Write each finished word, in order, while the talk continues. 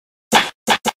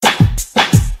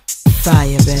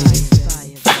Fire, baby.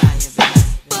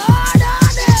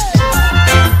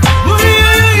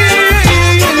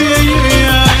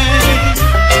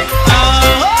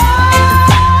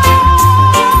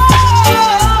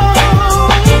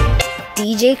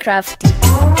 DJ KRAFTIE.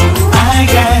 I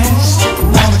guess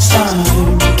now it's time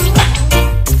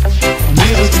for me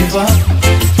to give up.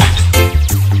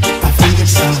 I think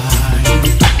it's time.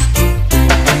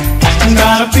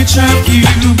 Got a picture of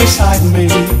you beside me.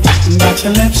 Got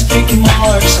your lipstick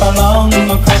marks along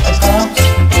a couple cups.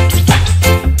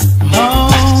 Oh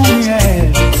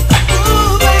yeah.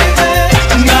 Ooh,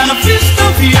 baby. Got a fist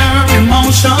of your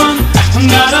emotion.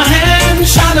 Got a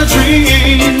handshot of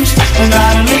dreams.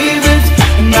 Gotta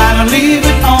leave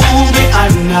it all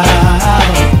behind now.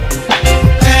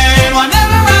 And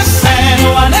whatever I said,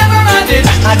 whatever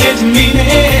I didn't mean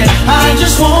it. I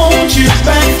just want you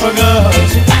back for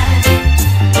good.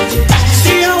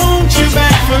 See, I want you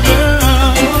back for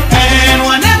good. And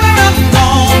whenever I'm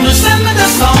gone, just send me the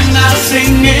song, I'll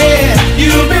sing it.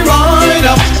 You'll be right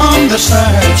up on the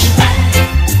search.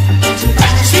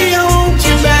 See, I want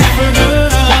you back for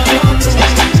good.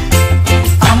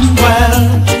 I'm well,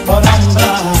 but I'm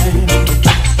blind.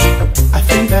 I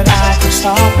think that I could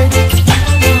stop it.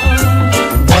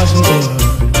 Wasn't good.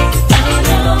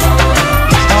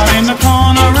 But in the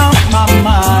corner of my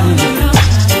mind,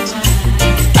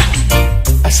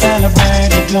 I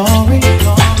celebrated glory,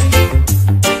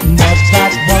 but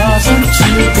that wasn't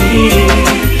to be.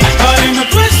 But in the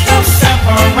twist of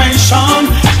separation,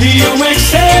 you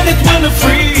said it wasn't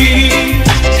free.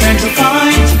 Can't you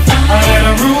find a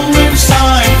little room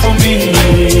inside for me?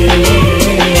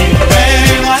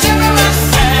 Hey, whatever I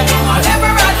said, whatever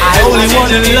I only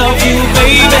wanna love you,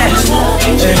 baby.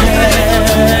 Yeah.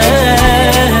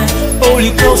 Hold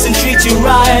you close and treat you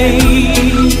right.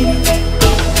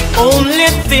 Only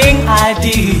thing I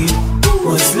did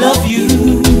was love you.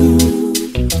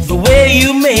 The way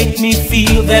you make me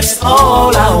feel, that's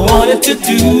all I wanted to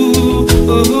do.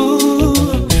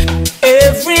 Ooh.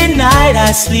 Every night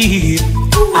I sleep,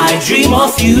 I dream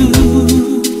of you.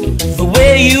 The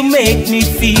way you make me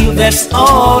feel, that's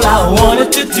all I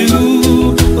wanted to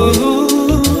do.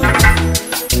 Ooh.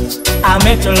 I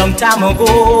met you a long time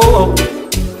ago.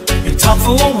 You talked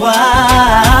for a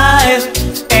while,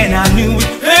 and I knew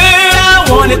where I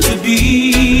wanted to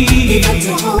be.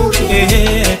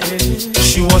 Yeah.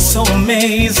 She was so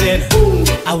amazing.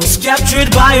 I was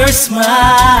captured by her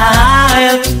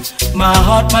smile. My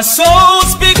heart, my soul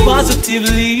speak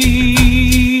positively.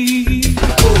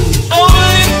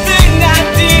 Only thing I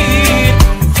did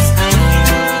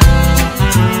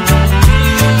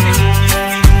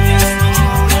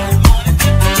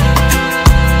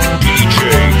DJ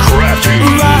KRAFTIE.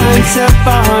 Once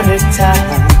upon a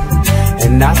time,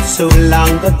 and not so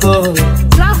long ago,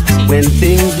 when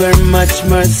things were much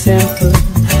more simple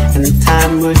and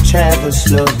time would travel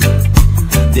slow,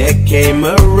 there came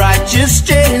a righteous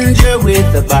stranger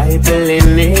with a Bible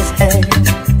in his hand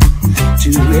to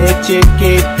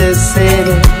educate the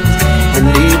sinners and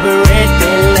liberate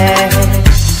the land.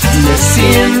 The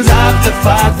sins of the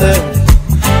Father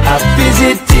are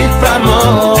visited from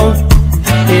all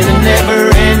in a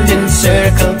never-ending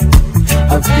circle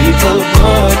of people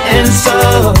born and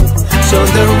sold. So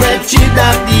the wretched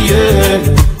of the earth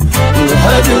will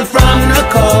huddle from the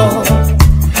cold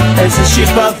as the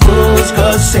ship of fools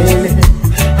goes sailing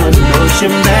on the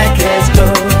ocean black as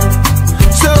gold.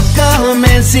 So come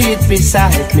and sit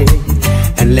beside me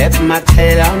and let my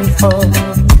tale unfold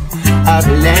of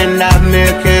the land of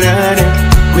milk and honey,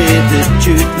 where the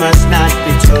truth must not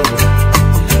be told.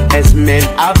 As men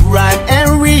of rhyme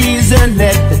and reason,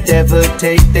 let the devil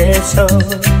take their soul.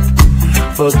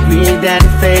 For greed and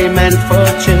fame and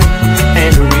fortune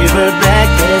and river black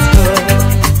as gold.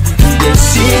 The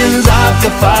sins of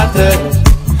the Father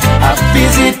are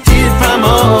visited from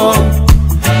all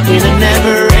in a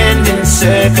never-ending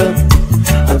circle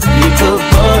of people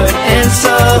born and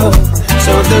sold.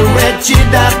 So the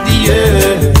wretched of the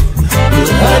earth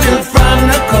will huddle from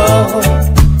the cold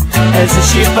as the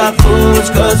ship of fools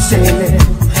goes sailing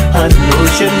on the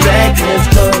ocean black as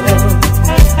gold.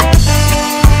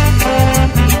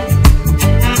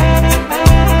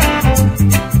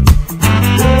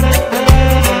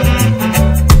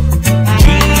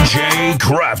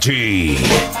 KRAFTIE.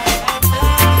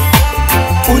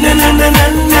 Ooh, na na na na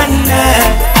na na,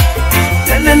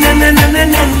 na na na na na na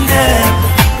na na.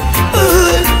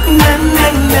 Ooh, na na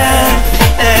na.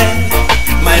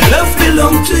 My love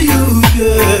belongs to you,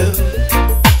 girl.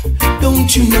 Don't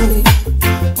you know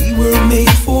we were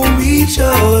made for each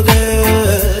other?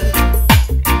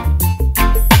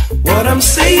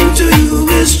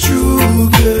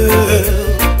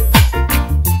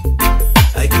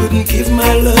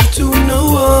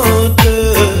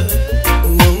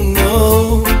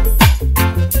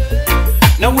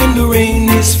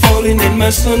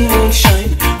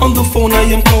 the phone I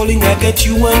am calling, I got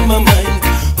you on my mind,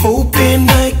 hoping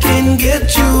I can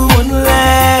get you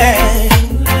online.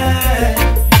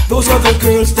 Those other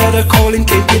girls that are calling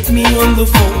can't get me on the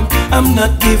phone. I'm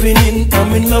not giving in,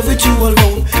 I'm in love with you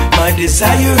alone. My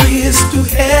desire is to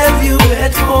have you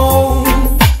at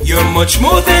home. You're much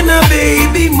more than a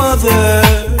baby mother.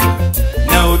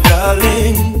 Now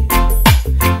darling,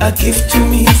 a gift to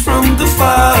me from the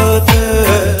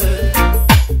Father.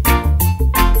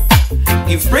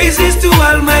 Give praises to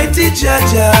Almighty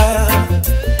Jaja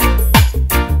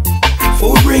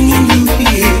for bringing you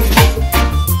here.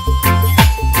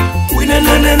 Na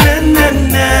na na na na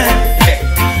na,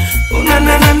 oh na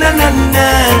na na na na na,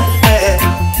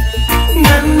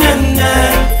 na na na,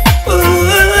 oh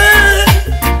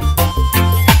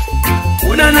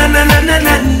na na na na na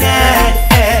na na.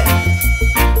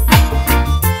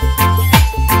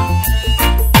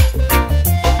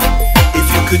 If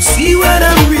you could see what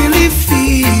I'm really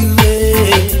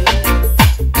feeling,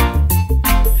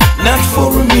 not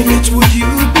for a minute would you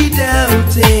be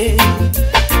doubting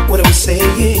what I'm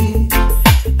saying.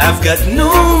 I've got no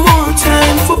more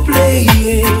time for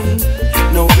playing,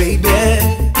 no baby,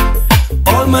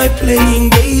 all my playing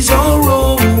days are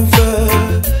over.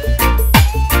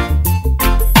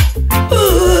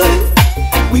 Ooh,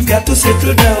 we've got to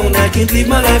settle down, I can't live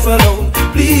my life alone.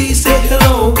 Please say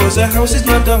hello, cause our house is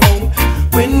not a home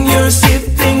when you're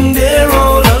sitting there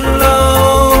all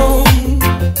alone.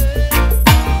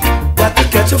 Got to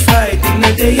catch a flight in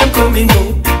the day I'm coming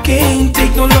home. Can't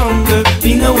take no longer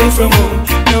being away from home.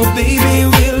 Now baby,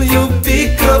 will you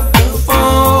pick up the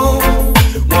phone?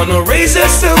 Wanna raise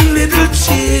us some little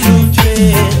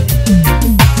children.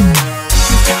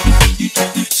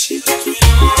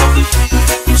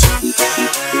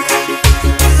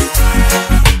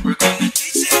 We're gonna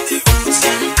teach them the rules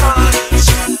and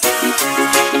culture.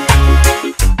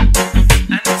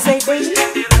 Say baby,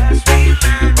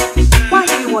 why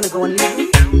do you wanna go and leave me?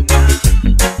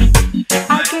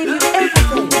 I gave you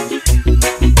everything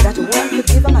that one could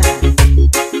give a man.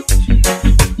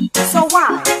 So why?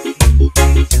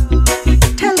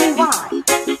 Tell me why.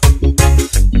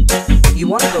 You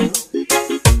wanna go?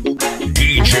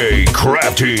 DJ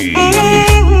KRAFTIE.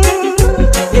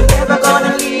 You're never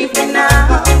gonna leave me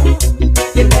now.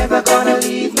 You're never gonna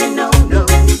leave me, no, no.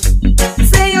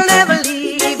 Say you'll never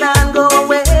leave and go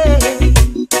away.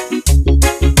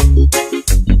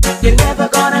 You're never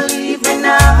gonna leave me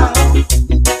now.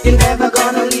 You're never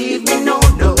gonna leave me, no,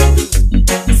 no.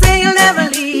 Say you'll never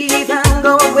leave and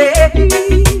go away.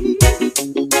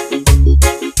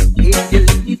 If you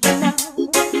leave me now,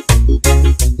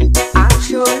 I'll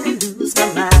surely lose my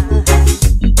mind.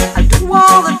 I'll do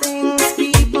all the things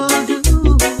people do.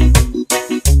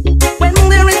 When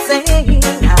they're insane,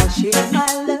 I'll share my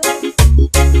love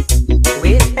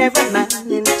with every man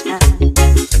in town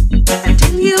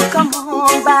until you come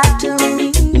home back to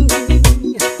me.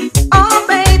 Oh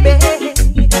baby,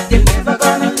 you're never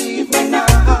gonna leave me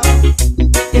now.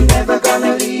 You're never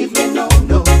gonna leave me, no,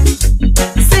 no.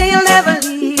 Say you'll never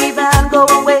leave and go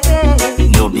away.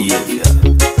 No behavior.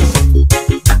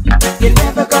 You're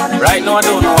never gonna Right now I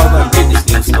don't know how to read this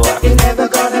new store. You're never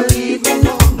gonna leave me,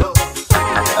 no, no.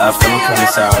 After me come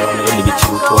sorry, I'm gonna be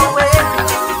true to her.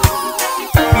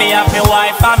 Me have me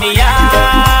wife and me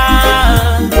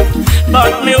yard,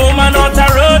 but me woman out a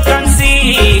road can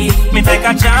see. Me take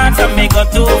a chance and me go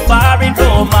too far in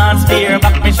romance. Fear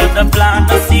back me should have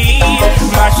planted a seed.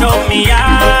 Mash up me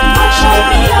yard,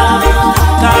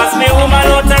 cause me woman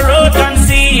out a road can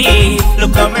see.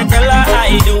 Look how me tell her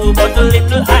I do, but a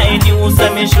little I knew. So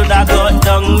me should have got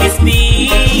down me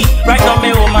speed. Right now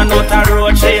me woman out a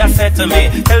road, she a said to me,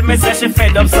 tell me say she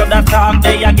fed up so that talk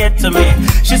they a get to me.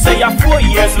 She say you're 4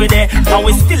 years with it and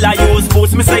we still a use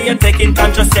boots. Me say you're taking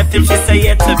contraceptive, she say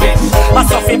it to me. I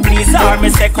Sophie please her, me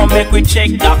say come make we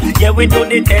check that. Yeah we do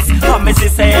the test, and me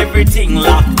say everything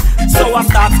locked. So I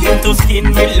start skin to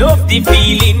skin, me love the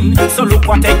feeling. So look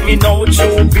what take me now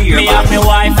through beer. Me have me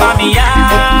wife and me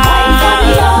yard,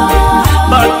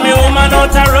 but me woman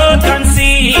out a road can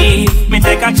see. Me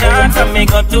take a chance and me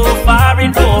go too far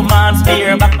in romance.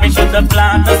 Fear back me should have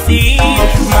planted a seed.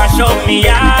 Mash up me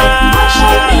yard,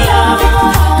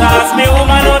 cause me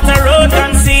woman out a road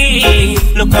can see.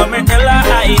 Look how me tell her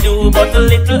I do, do, but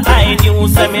little I knew,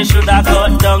 so me shoulda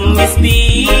cut down me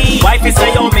speed. Wifey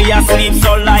say, oh, me asleep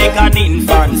so like an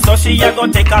infant, so she a go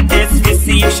take a test to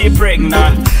see if she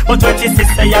pregnant. But when she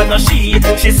say I know she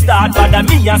start bother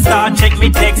me and start check me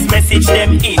text message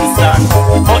them instant.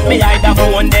 But me hide the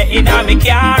phone there in a me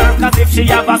car, cause if she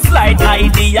have a slight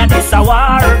idea this a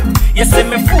war. You see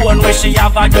me phone where she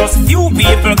have a just few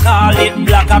people call it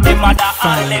black, and me mother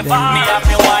and liver. Me have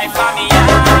me wife and me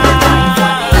yard,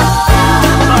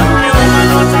 but me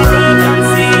woman out a road and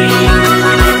see.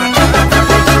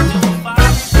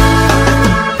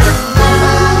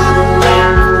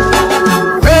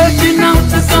 Raging out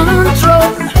the control,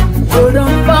 world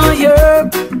on fire,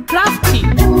 KRAFTIE,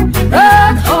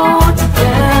 red hot,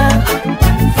 yeah,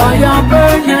 fire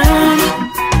burning,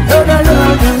 load,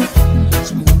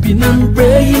 smoking and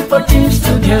praying for things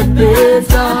to get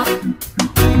better.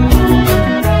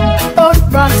 But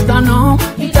Rasta know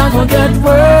it a go get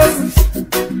worse.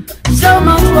 So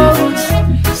much worse.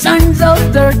 Signs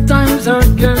of their times are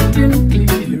getting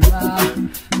clearer.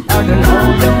 Now the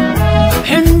louder,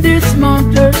 and this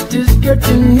Mount Earth is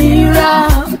getting nearer,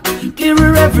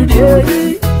 clearer every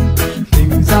day.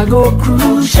 Things are go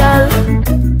crucial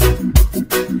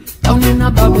down in a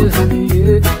Babylon,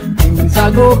 yeah. Things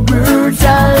are go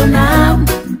brutal now.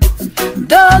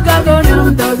 Dog a go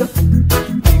down, dog.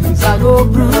 Things are go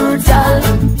brutal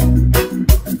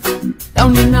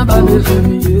down in a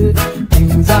Babylon, yeah.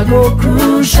 Things are go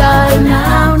crucial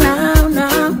now.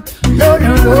 Load,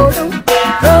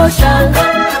 crucial, yeah.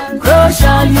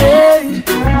 Crucial,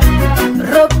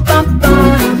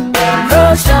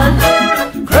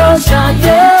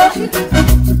 yeah.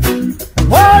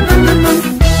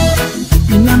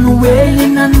 In and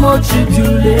wailing and more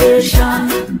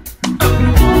tribulation,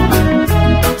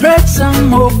 threats and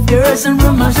more fears and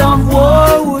rumors of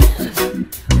war.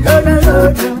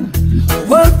 Lord,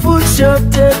 world food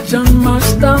shortage and mass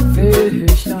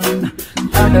starvation.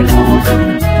 Lord,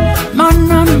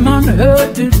 man and man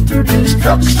hurted to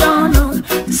destruction.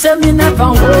 Say me never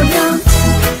hold you.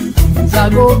 Things are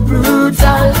go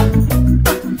brutal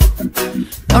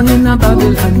down in a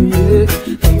Babylon, yeah.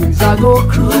 Things are go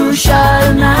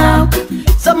crucial now.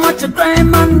 So much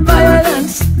crime and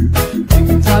violence.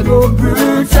 Things are go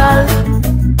brutal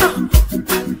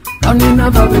down in a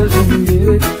Babylon,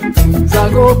 yeah. Things are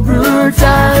go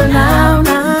brutal now.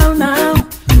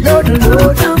 Load,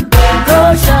 crucial,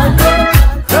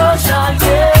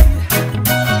 yeah.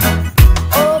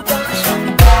 Oh gosh,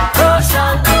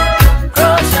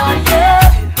 crucial, yeah.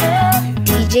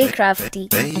 DJ KRAFTIE.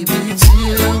 Baby, it's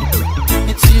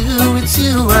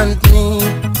you and me.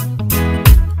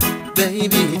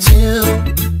 Baby, it's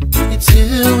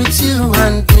you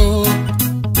and me.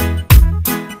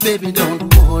 Baby, don't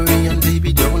worry and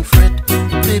baby, don't fret.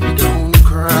 Baby, don't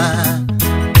cry.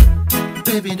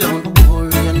 Baby, don't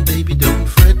worry and baby, don't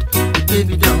fret.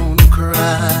 Baby, don't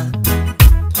cry.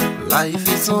 Life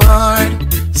is so hard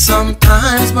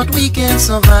sometimes, but we can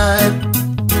survive.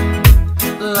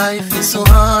 Life is so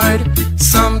hard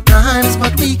sometimes,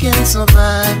 but we can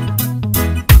survive.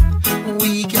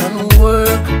 We can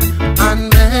work and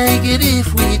make it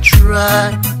if we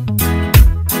try.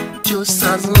 Just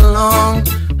as long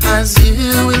as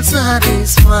you will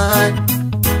satisfy.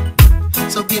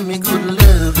 So give me good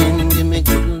loving,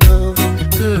 girl,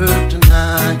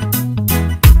 tonight.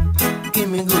 Give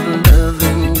me good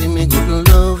loving,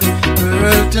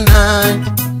 girl, tonight.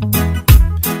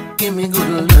 Give me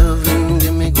good loving,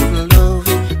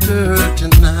 girl,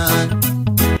 tonight.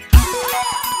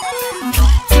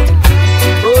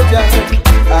 Oh, Jack,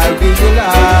 I'll be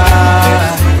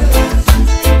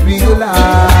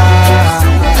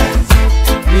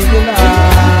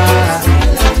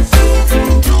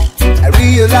I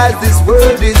realize this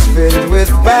world is filled with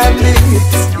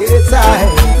bandits. Yes,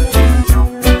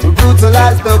 who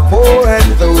brutalize the poor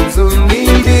and those who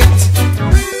need it.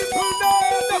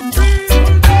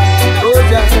 Oh,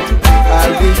 Jack,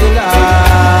 I'll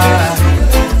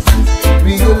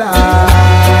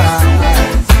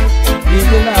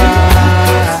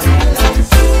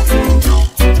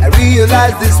I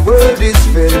realize this world is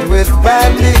filled with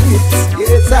bandits.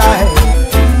 Yes,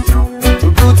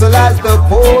 who brutalize the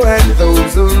poor and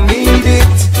those who need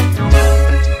it.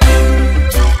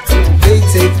 They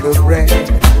take the bread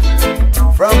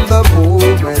from the poor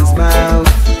man's mouth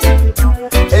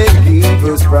and give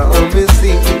us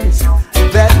promises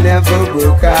that never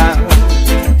work out.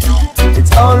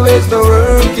 It's always the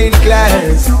working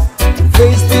class who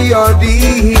face the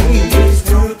ordeal,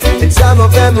 and some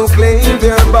of them who claim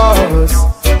they're boss,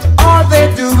 all they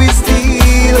do is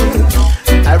steal.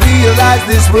 I realize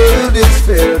this world is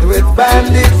filled with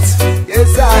bandits.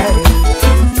 Yes, I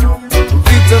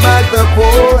victimize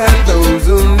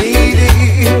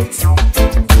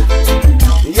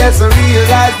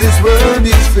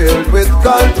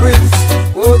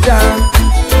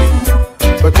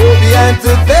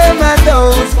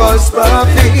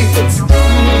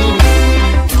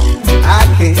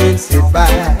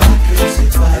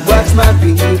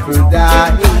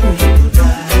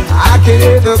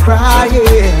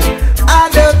crying.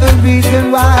 I know the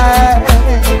reason why.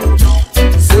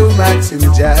 So much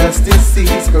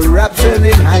injustice, corruption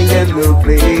in high and low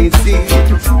places.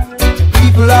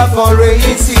 People of all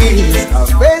races are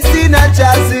facing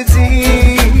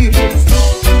atrocities.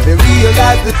 They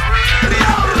realize that.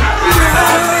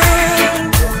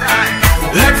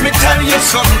 Let me tell you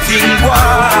something, boy.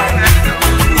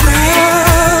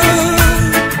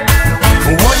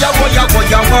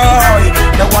 Boy,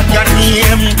 the one your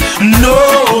name. No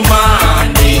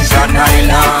man is an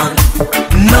island.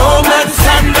 No man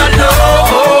stand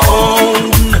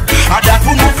alone. And that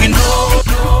will move in.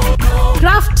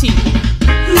 Crafty.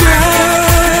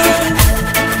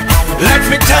 Let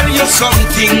me tell you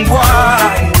something,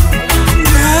 boy.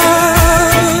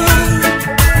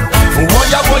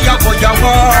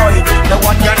 Boy, the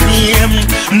one your name.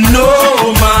 No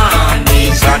man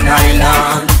is an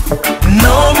island.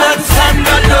 No man stand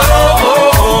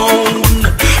alone.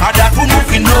 And that will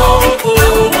move in. No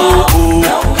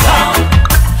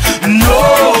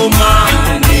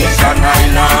man is an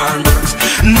island.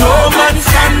 No man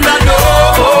stand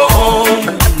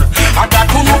alone. And that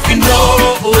will move in. No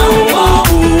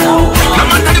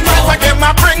matter the price what them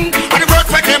a bring, and the words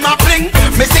what them a fling,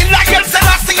 me still like you say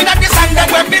I sing that the song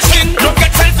that when me sing. Look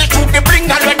get selfish to the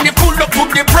bring, and when they pull up to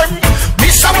the brim,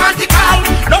 me so want the call,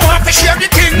 no want to share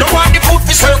the thing, no want the food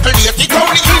to circulate, it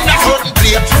only in a certain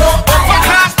plate. Upper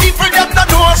class people them don't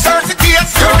know certain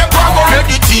dates, so them go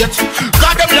meditate,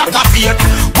 got them like a fate.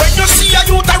 When you see a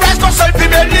youth arise, go selfie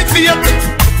elevate.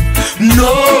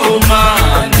 No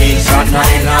man is an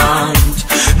island.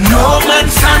 No man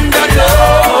stand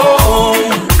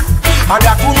alone. And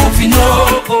that will move in. No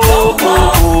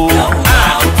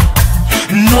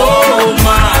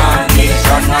man is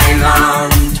an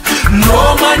island.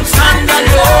 No man stand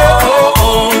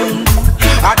alone.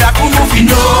 And that will move in.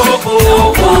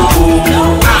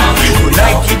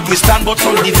 Like it we stand but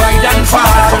some divide and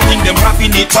fall. Something them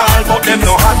having it all but them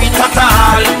no have it at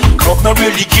all. Club not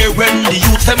really care when the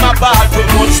youth them a ball. We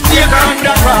must stay on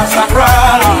the grass and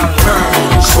crawl.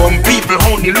 Some people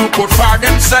only look out for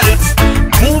themselves.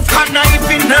 Move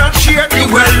conniving and share the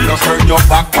wealth. Just turn your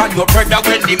back on your brother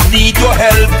when they need your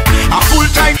help. A full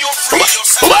time you free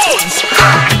yourself.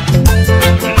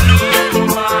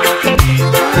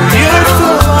 You're so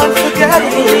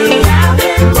unforgettable.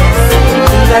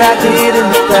 That I did in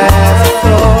the past,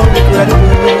 so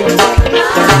regrettable.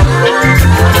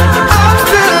 I'm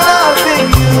still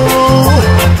loving you,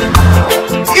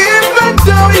 even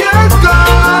though you're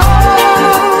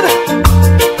gone.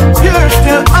 You're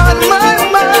still on my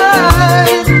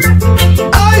mind.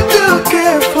 I do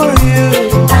care for you.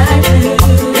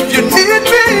 If you need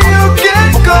me, you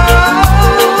can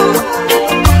call.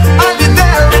 I'll be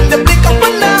there in the blink of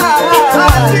an eye.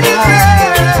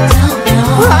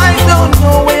 I don't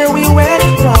know where we went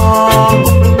wrong.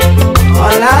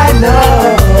 All I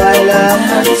know, I love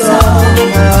you so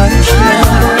much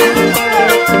now.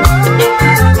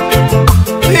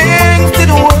 Things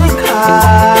didn't work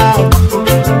out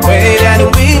the way that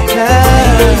we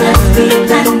planned.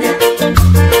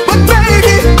 But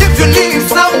baby, if you need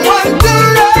someone to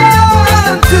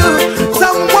run to,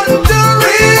 someone to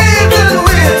reason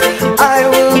with, I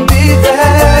will be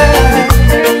there.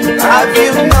 I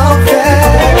feel no fear.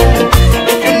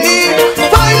 If you need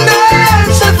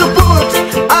financial support,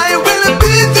 I will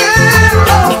be there.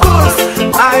 Of course,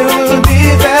 I will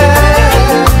be there.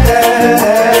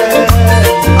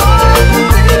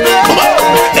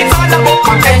 It's all about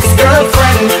my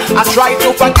ex-girlfriend. I try to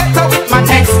forget her with my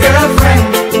ex-girlfriend,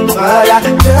 but I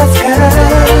just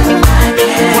can't.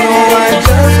 No, I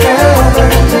just can't.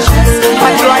 I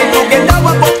try to get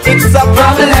over, but it's a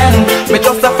problem. Me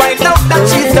just to find out that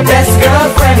she's the best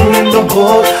girlfriend in the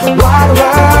whole wide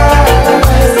world.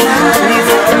 She's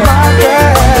my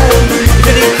girl.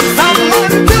 You need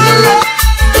someone to love.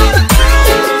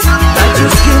 I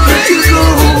just can't let you go.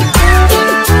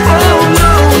 Oh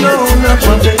no, no, not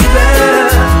my baby.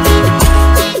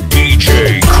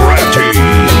 DJ KRAFTIE.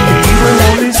 Even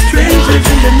though we're strangers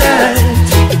in the night,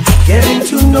 getting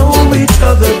to know each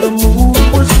other, the mood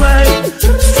was right.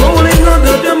 Strolling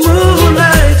under the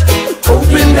moonlight,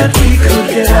 hoping that we could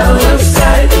get out of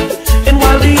sight. And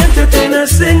while the entertainer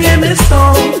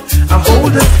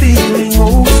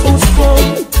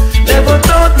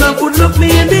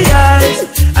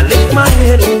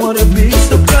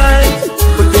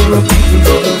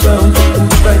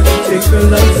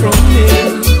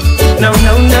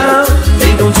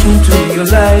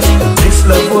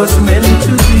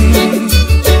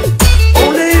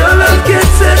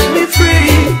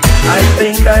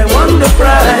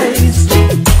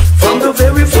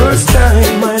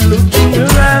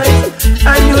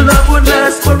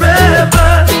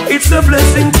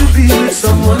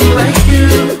someone like you.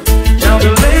 Now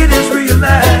the ladies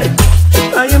realize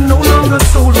I am no longer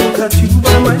solo, got you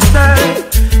by my side.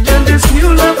 And this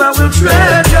new love I will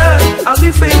treasure. I'll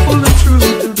be faithful and true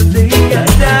till the day I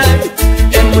die.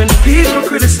 And when people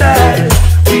criticize,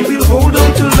 we will hold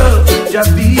on to love,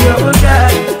 just be our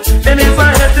guide. And if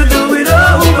I had to do it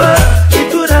over,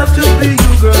 it would have to be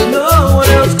you, girl. No one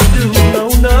else could do, no,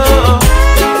 no.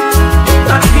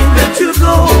 I can't let you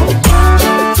go.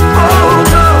 Oh,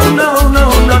 no, no, no,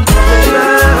 not like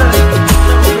that.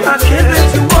 I can't let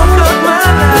you walk out my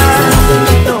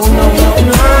life. No, no, no,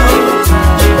 no.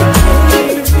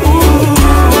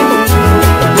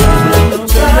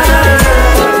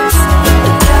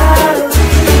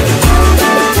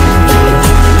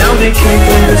 Now they can't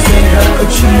understand how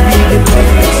could she really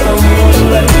like someone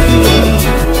like you.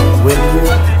 When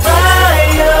you're by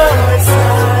your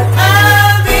side,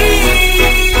 I'll be.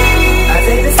 I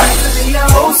take this time to be a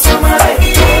host to my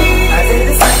lady. I take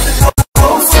this time to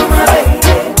host to my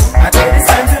lady. I take this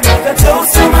time to make a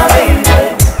toast to my lady.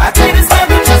 I take this time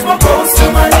to just walk close to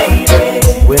my lady.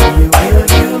 When will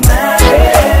you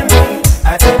marry me? I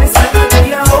take this time to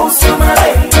be a host to my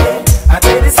lady. I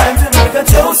take this time to make a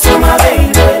toast to my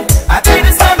lady. I take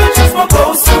this time to just walk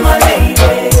close to my lady.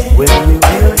 When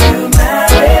will you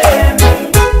marry me?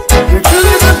 You're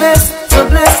truly the best, the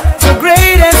blessed, the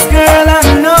greatest girl I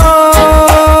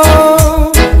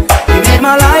know. You made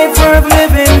my life worth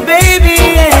living,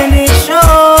 baby, and it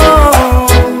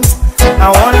shows. I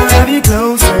wanna have you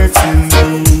closer to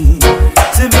me,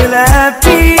 to be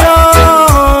happy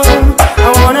on. I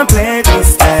wanna play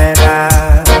this that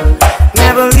I'll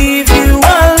never leave you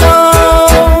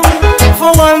alone.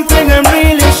 For one thing I'm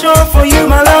really sure, for you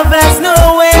my love has no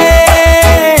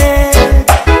way,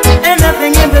 and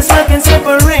nothing in this world can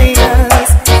separate us.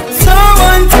 So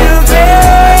until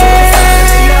then,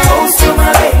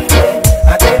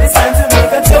 I take this time to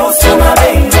make a toast to my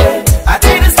baby. I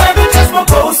take this time to just walk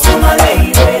close to my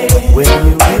lady. When will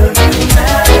you marry me?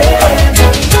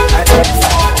 I take this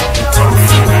time to toast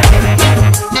to my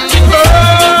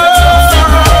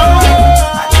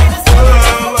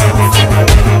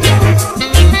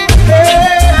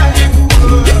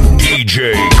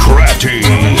DJ KRAFTIE.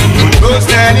 Those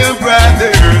Daniel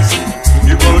brothers,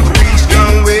 you won't reach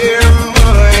nowhere,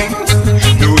 boy.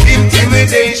 No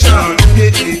intimidation,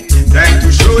 time to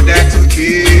show that you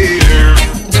care.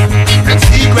 And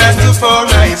secrets to for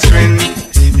my strength,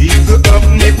 leave the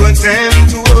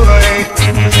omnipotent boy.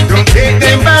 Don't take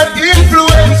them bad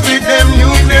influence with them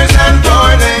nuclears and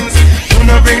violence. Do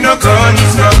not bring no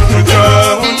guns up to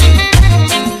town.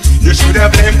 You should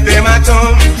have left them at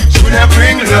home. Should have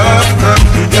bring love come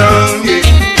to town, yeah.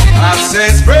 I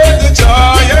said spread the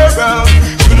joy around.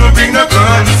 Should not bring no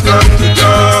guns come to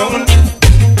town.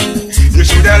 You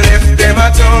should have left them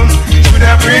at home. Should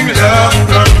have bring love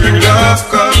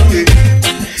come, yeah.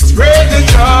 Spread the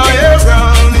joy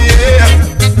around, yeah.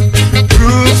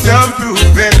 Proofs I'm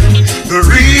proving. The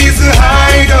reason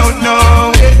I don't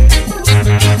know it.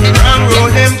 The wrong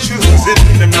road them choosing.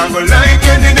 Them not gonna like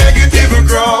when the negative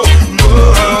grow.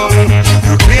 No,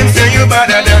 you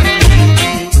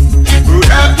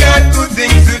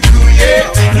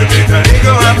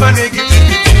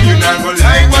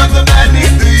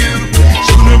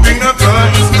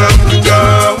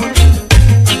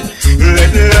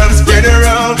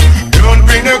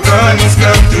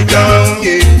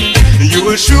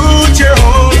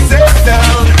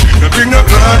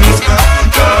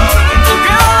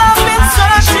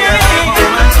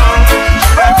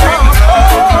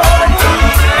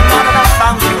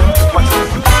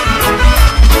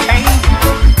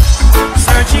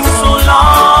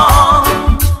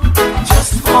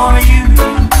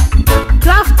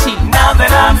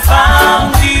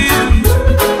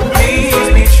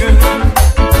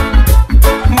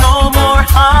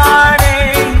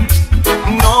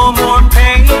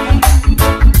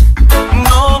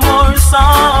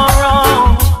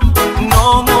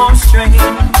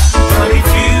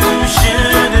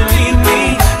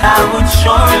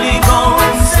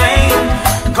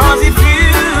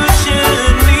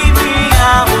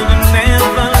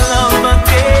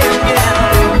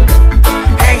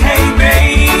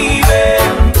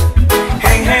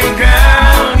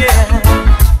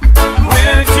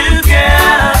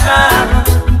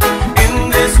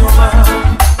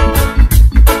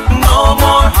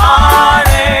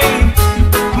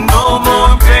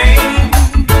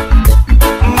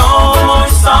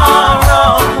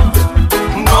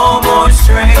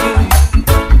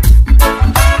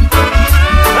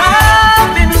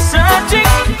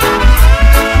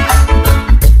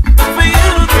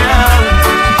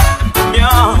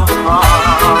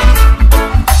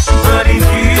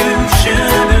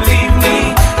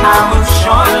will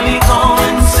surely go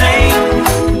insane.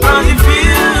 'Cause if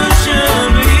you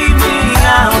should leave me,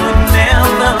 I would never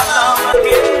love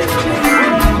again.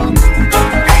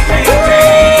 Hey,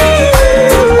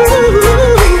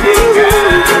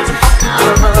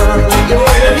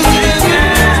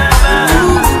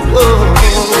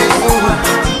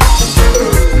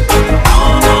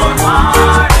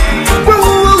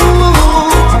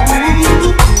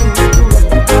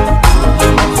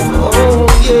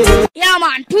 yeah,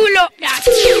 man, pull up that.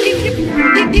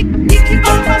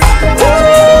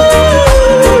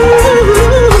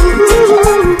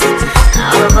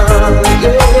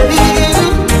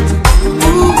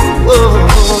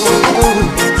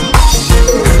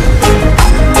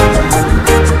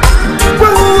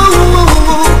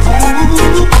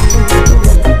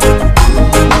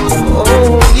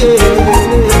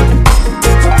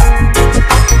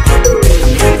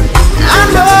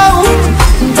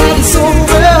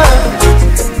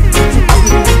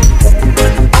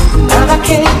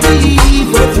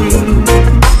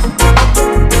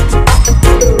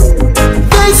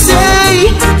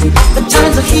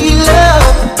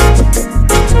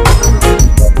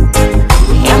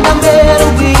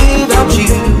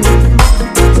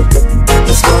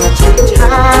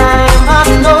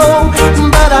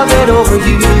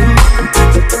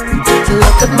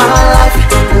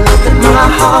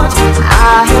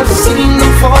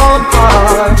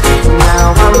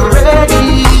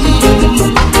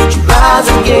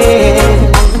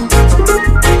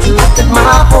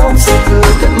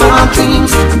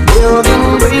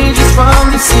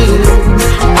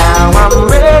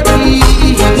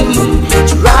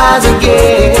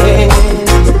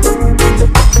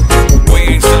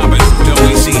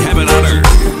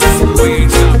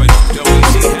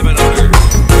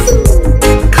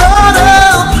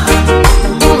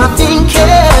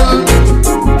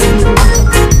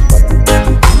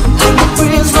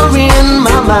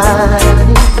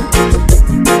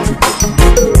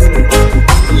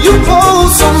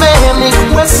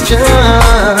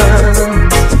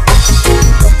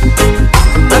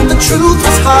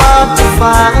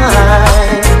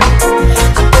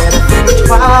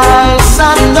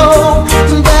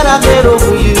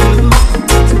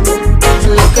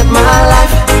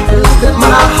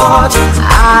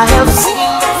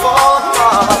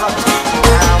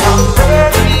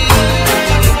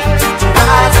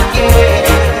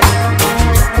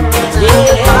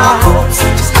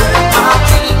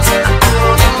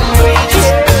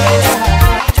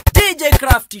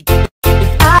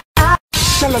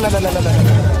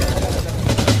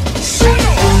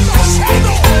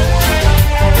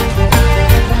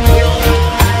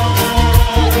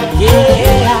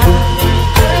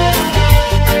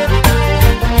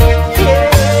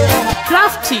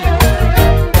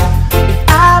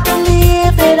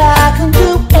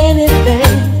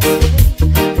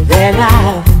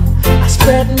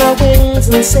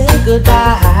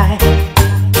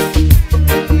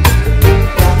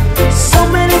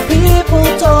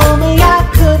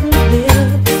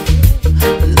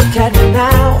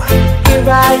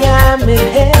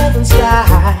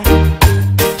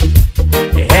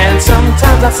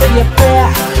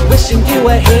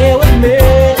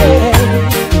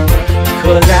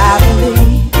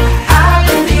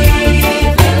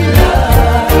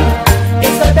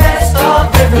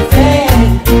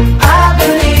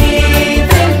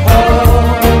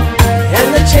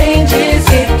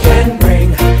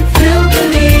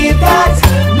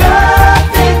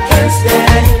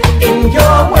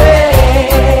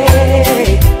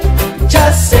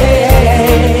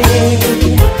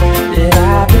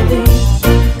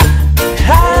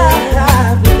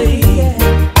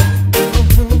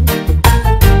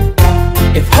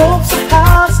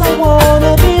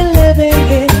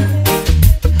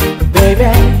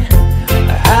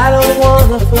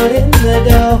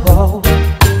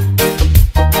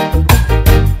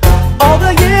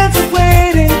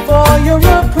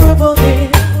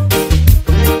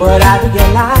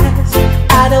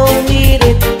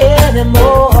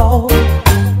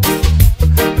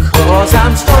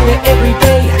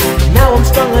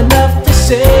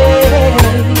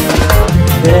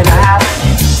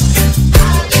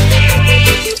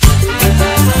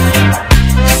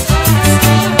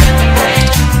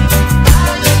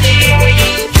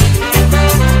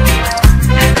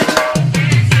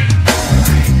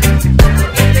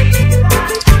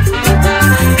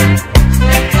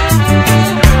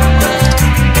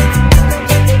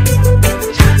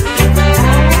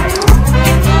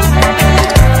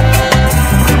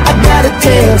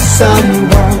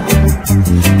 Someone,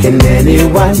 can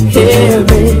anyone hear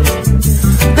me?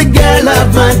 The girl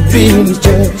of my dreams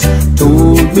just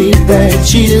told me that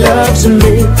she loves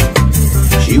me.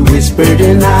 She whispered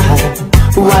and I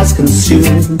was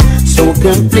consumed so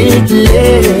completely,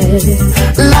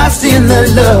 lost in the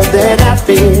love that I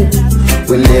feel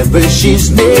whenever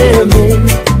she's near me.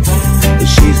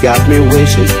 She's got me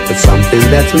wishing for something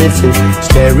that's missing,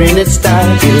 staring at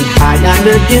stars, getting high on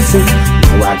her kissing.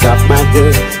 Now I got my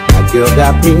girl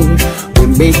got me.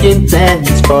 We're making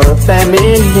plans for a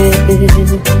family.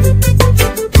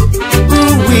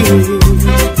 Ooh-wee.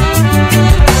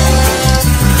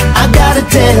 I gotta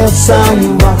tell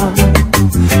someone,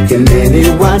 can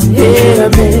anyone hear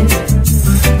me?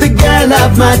 The girl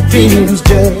of my dreams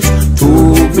just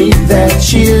told me that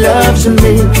she loves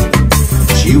me.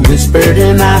 She whispered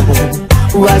and I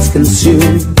was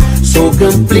consumed so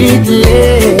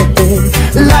completely,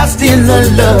 lost in the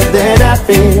love that I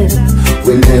feel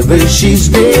whenever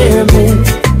she's near me.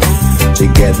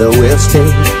 Together we'll stay,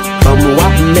 come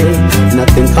what may,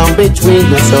 nothing come between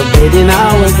us or getting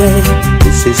our way.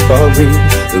 This is for real,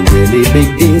 a really big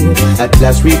deal. At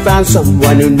last we found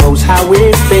someone who knows how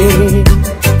we feel.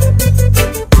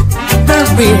 For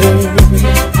real.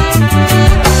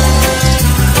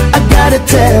 I gotta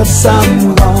tell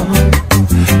someone,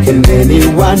 can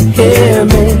anyone hear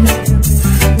me?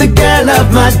 The girl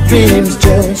of my dreams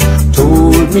just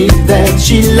told me that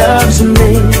she loves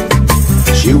me.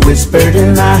 She whispered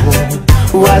and I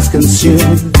was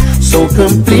consumed so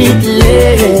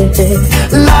completely,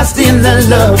 lost in the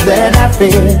love that I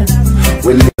feel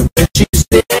whenever she's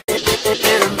there.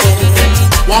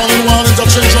 One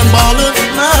injection balling.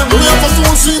 The way for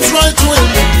phone seems right to him.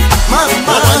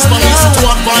 Advice for easy to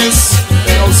advice.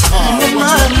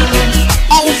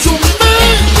 Out to me.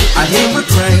 I hear her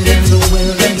crying in the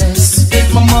wilderness.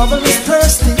 My mother is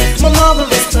thirsty. My mother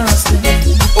is thirsty.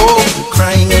 Oh,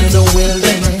 crying in the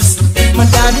wilderness. My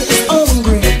daddy is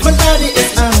hungry. My daddy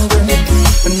is hungry.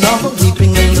 Another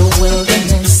weeping in the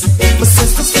wilderness. My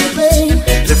sisters feel pain.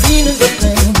 They're feeling the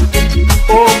pain.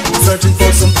 Oh, searching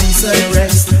for some peace and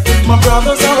rest. My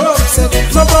brothers are upset.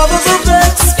 My brothers are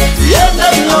vexed. Help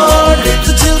them, Lord.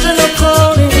 The children are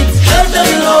calling. Help them,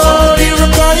 Lord. Hear a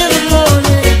cry in the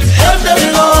morning. Help them,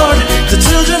 Lord. The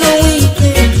children are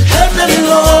weeping. Help them,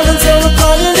 Lord. And so a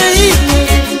cry in the evening.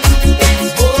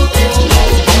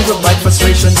 Hunger by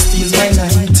frustration steals my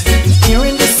night. Here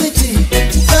in the city,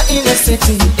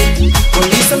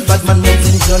 police and bad man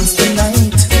moving guns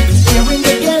tonight. Here in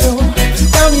the ghetto,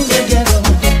 down in the ghetto,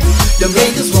 the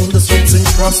raiders roam the streets in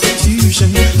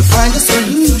prostitution to find a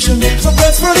solution for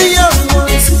bread for the young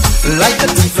ones. Like a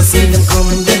thief, I see them come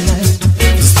in the night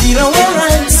to steal our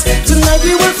rights. Tonight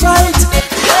we will fight.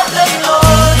 Help them,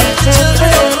 Lord.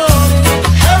 Children are calling.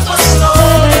 Help us,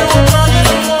 Lord. We're crying in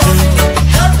the morning.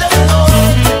 Help them,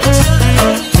 Lord. Children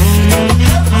are weeping.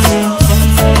 Help us, Lord.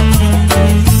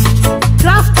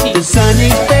 Crafty. The sun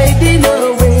is fading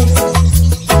away.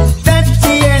 That's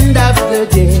the end of the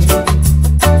day.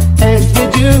 As the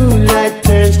daylight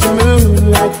turns to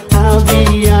moonlight, I'll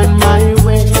be on my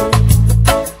way.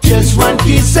 Just one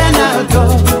kiss and I'll go.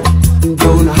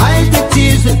 Don't hide the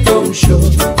tears that don't show.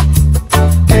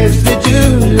 As the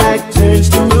daylight turns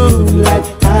to moonlight,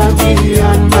 I'll be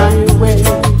on my way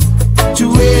to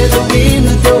where the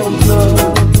winds don't blow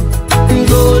and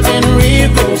golden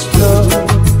rivers flow.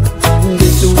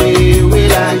 This way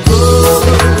will I go.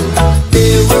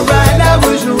 They were right, I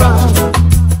was wrong.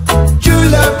 True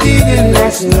love didn't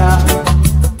last long.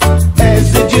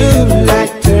 As the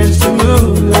daylight turns to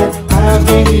moonlight, I'll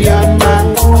be on my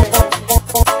way.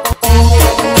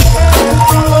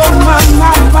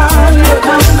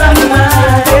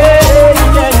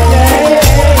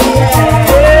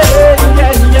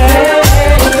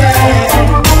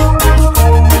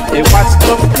 Hey, watch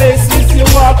the places you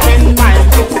walk in, mind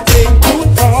to stay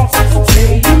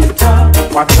you talk.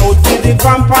 Watch out for the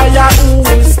vampire who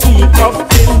will sneak up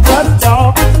in the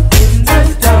dark.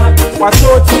 Watch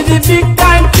out for the big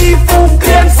time thief who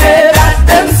claim say that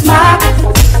them smart.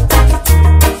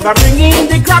 They're bringing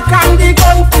the crack and the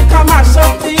gun to come mash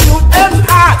up the youth them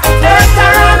heart. They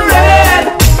turn red.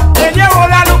 When you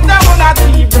all a look down on a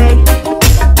T-bread,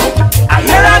 I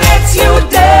hear I get you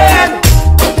dead.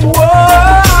 Whoa.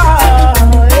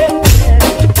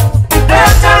 They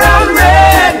turn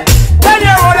red. When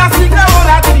you all a stick down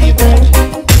on a T-bread,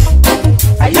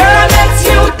 I hear I get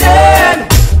you dead.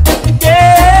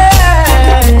 Yeah.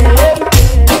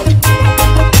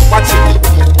 Watch it.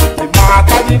 The mark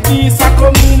of the beast are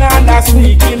coming and are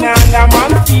sneaking under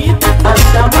man feet.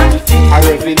 A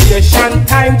revelation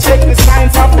time, check the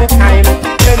signs of the time.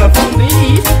 Turn up on the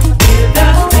heat.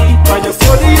 When you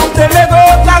saw the youth, they let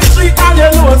out the street and you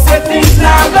know say things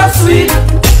now go sweet.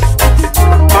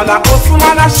 Man a hustle,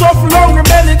 man a shuffle, hungry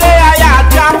belly day a yard,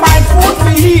 can't find food to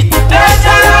eat.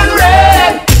 Danger and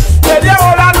rain, where the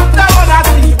whole a look down at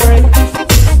the brain.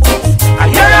 I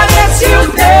hear a get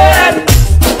you dead.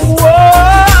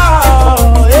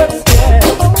 Whoa, it's dead.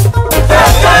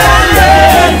 Danger and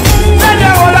rain, where the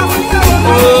whole a look down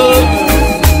at the brain.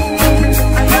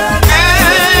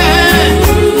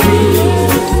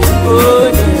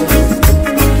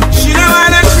 She don't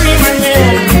wanna cream her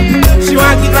hair, she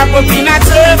want it wrapped up in a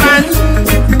turban.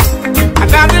 I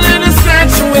got a little skirt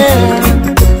she wear,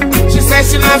 she says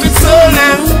she love it so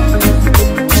now.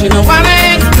 She don't wanna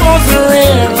expose her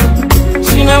hair,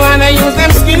 she don't wanna use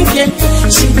them skincare.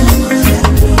 She don't wanna.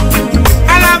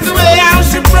 I love the way how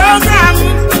she program,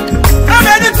 her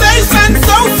meditation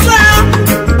so strong.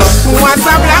 Who wants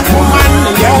a black woman?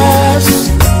 Yes,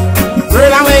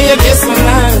 girl, I'm where you kiss my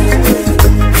land.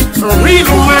 Real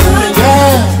woman,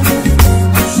 yeah.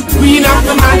 Queen of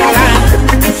the motherland,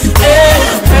 hey,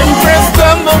 Empress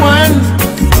 #1.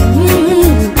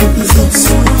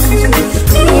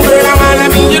 Girl, I wanna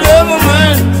be your love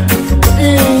woman.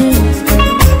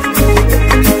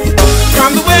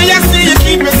 From the way I see you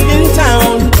keep your skin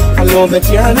down, I know that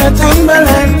you're not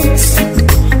unbalanced.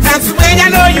 That's the way I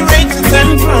know you rate your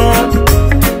temper.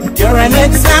 You're an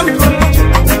example.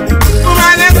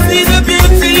 Woman, I see the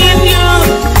beauty in you.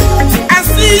 I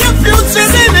see your future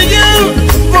in you.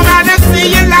 Woman, I see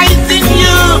your light in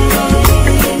you.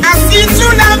 I see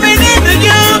true love in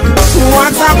you. Who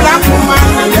wants a black woman?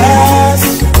 Yes.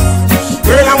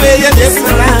 Girl, I wear you this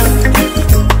around.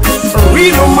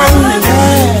 Real woman,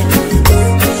 yeah.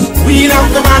 We love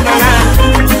the motherland.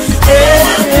 Hey,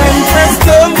 Empress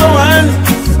 #1.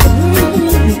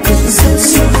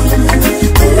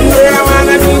 Girl, I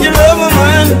wanna be your love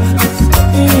woman.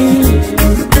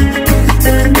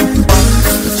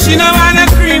 She don't wanna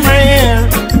cream her hair,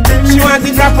 she want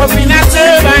it wrapped up in a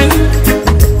turban.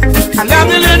 I love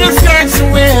the little skirt she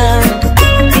wear,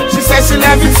 she says she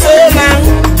love it so long.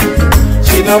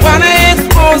 She don't wanna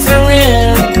expose her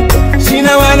hair, she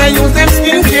don't wanna use them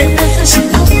skincare.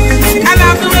 I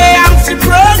love the way how she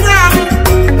program,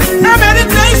 her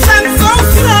meditation so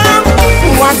strong.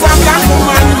 What's a black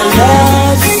woman?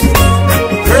 Yes,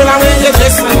 girl, I will you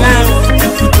listen now.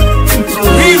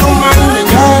 Real woman,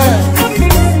 yeah.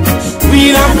 We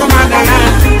love the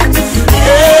motherland,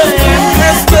 hey,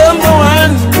 Empress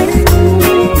 #1.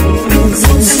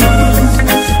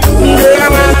 Girl, I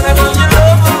wanna be your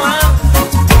love woman.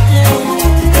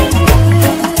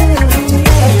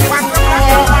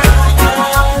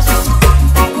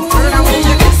 Girl,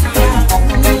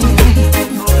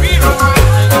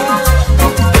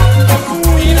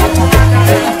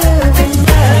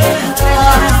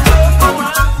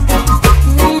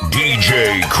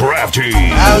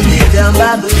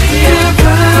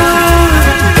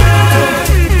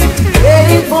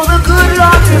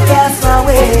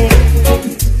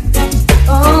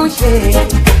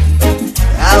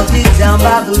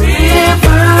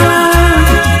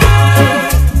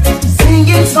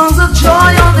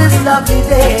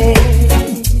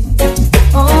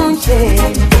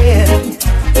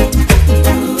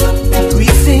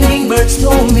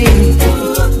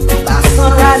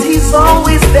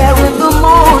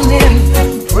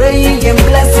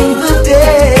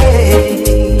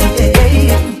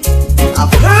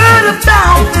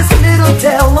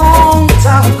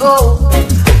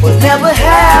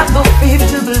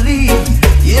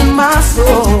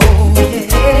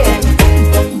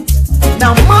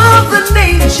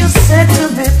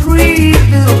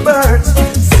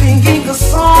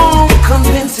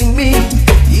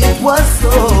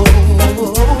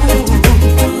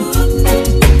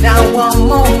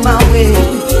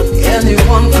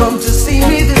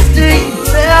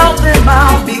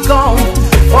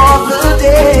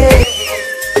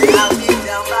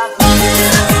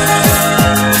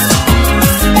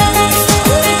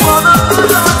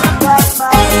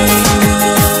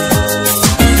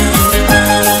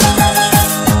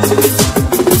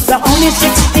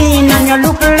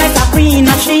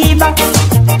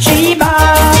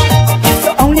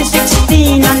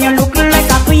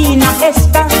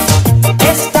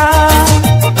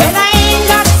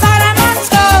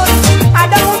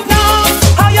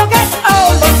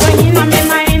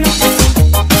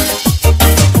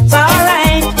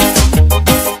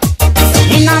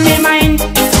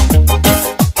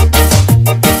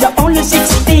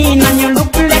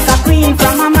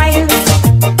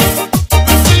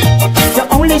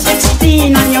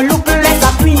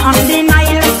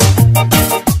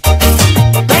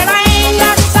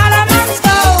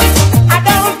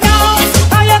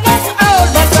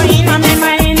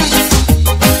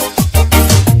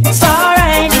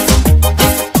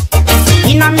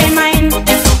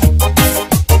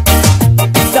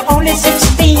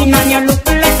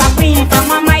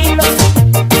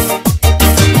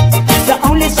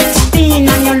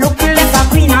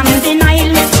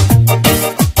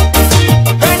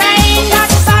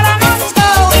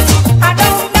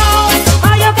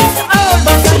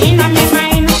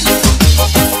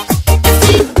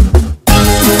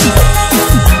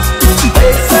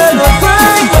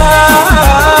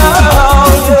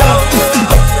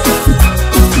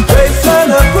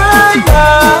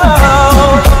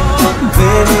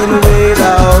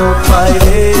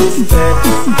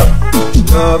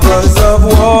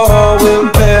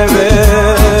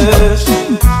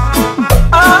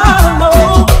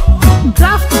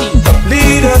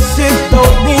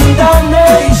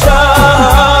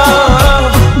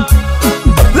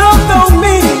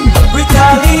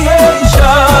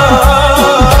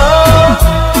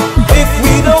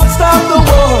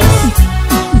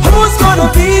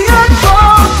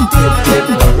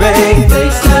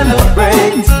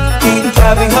 celebrate. Keep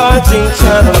having heart, drink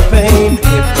champagne.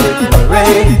 Hip hip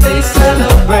hooray, they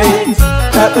celebrate.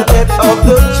 At the death of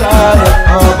the child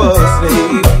of a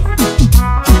slave.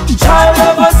 Child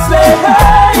of a slave,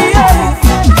 hey, hey.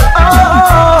 Oh,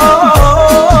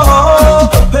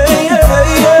 hey, yeah,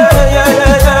 yeah, yeah,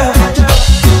 yeah.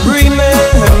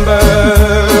 Remember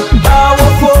our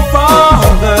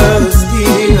forefathers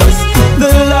tears,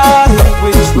 the life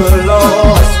which were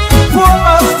lost for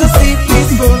us to see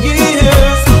peaceful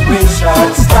years. When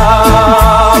shots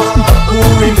stop, who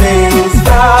remains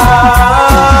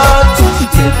God?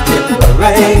 Hip hip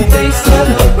hooray, they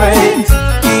celebrate.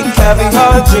 Keep having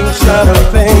heart, drink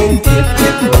champagne. Hip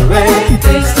hip hooray,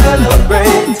 they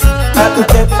celebrate. At the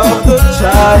death of the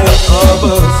child of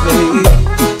a slave.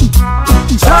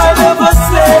 Child of a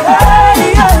slave,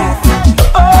 hey, hey.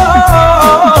 Oh,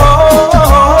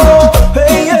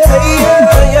 hey, yeah,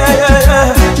 yeah, yeah,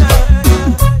 yeah.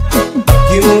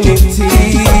 Unity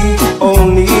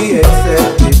only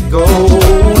except it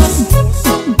goes.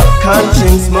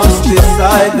 Conscience must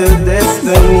decide the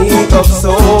destiny of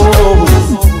souls.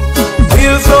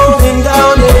 Wheels rolling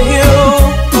down a hill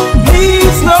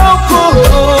needs no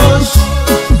push.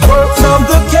 Works of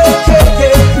the KKK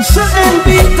shouldn't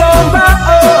be done by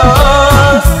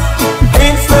us.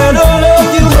 Instead of love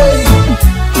you hate,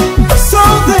 so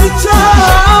they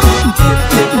jump. Hip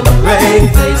hip hooray,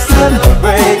 they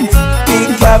celebrate.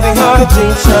 Keep having heart,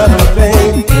 drink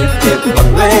champagne. Hip hip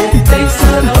hooray, they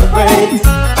celebrate.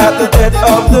 At the death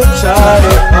of the child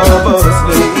of a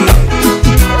slave.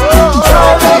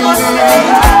 Child of a slave.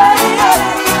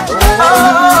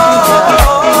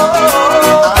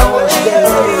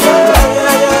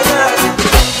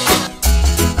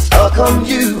 Stuck on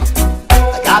you,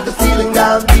 I got the feeling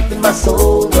down deep in my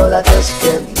soul, but I just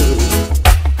can't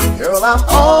move. Girl, I'm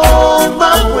on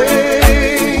my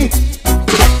way.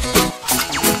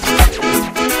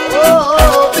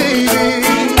 Oh, baby,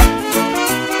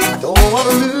 I don't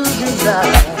wanna lose you now.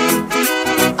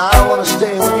 I wanna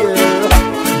stay with you.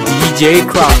 DJ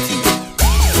KRAFTIE.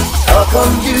 Stuck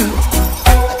on you,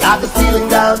 I got the feeling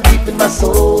down deep in my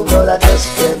soul, but I just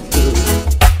can't move.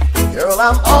 Girl,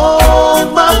 I'm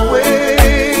on my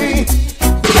way.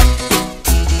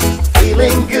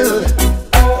 Feeling good,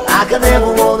 like I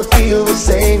never wanna feel the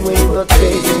same way, but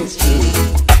baby, it's true.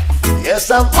 Yes,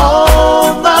 I'm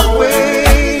on my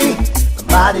way. I'm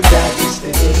mighty glad you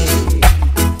stay.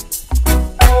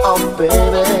 Oh,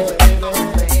 baby.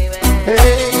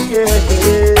 Hey, yeah,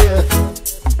 yeah.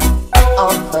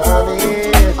 Oh,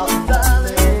 honey. Oh,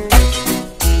 darling.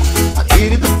 I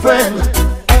needed a friend.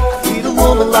 I need a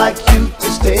woman like you to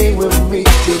stay with me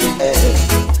till the end.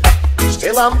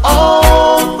 Still, I'm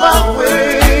on my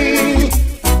way.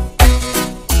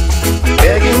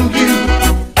 Begging you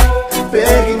to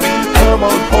come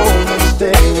on home and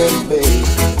stay with me.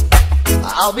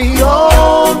 I'll be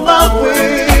on my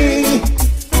way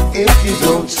if you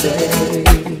don't stay.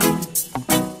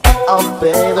 Oh,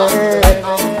 baby,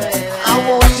 I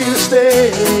want you to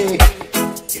stay.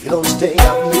 If you don't stay,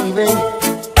 I'm leaving.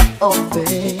 Oh,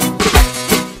 baby,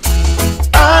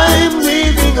 I'm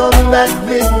leaving on that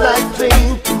midnight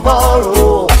train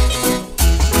tomorrow.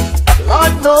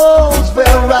 Lord knows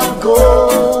where I'm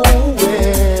going.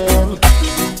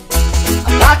 I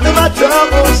packed up my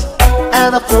troubles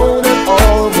and I throw them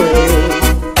all away.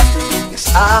 Yes,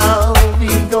 I'll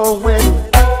be going.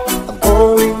 I'm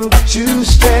going to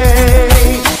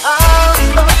stay. I'm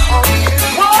stuck on you.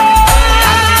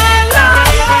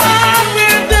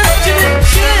 We're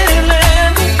just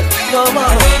chilling. Come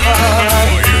on.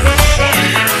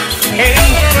 Hey,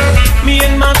 me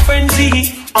and my friend Z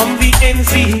on the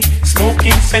NZ,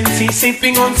 smoking Sensi,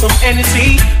 sipping on some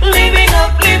energy. Living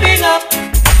up, living up,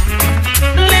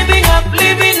 living up,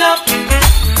 living up.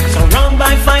 Surrounded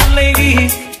by fine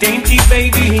ladies, dainty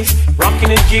babies,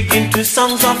 rocking and jigging to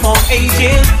songs of all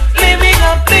ages. Living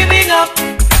up, living up,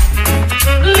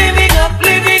 living up,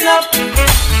 living up.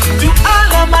 To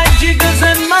all of my jiggers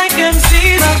and my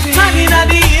MCs, hanging at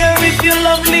the air if you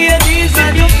love ladies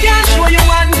and you can't show you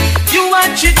want your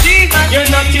G. You're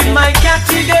not in my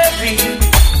category.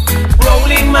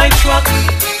 Rolling my truck,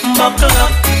 buckle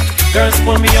up. Girls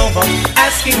pull me over,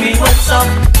 asking me what's up.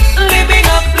 Living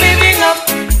up, living up,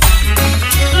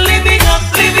 living up,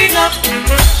 living up.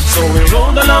 So we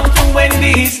rolled along to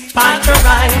Wendy's, parked a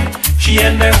ride. She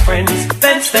and her friends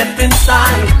then stepped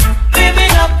inside.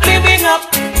 Living up, living up,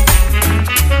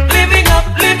 living up,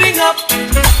 living up.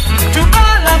 To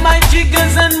all of my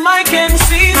jiggers and my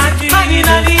MCs, hanging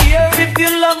on the air if you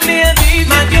love ladies.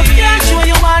 You can't show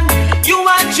you want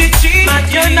chichi.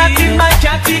 You're not in my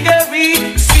category.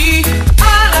 See,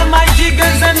 all of my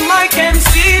jiggers and my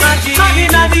MCs,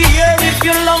 hanging on the air if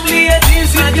you love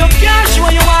ladies and you can't show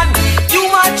you want. You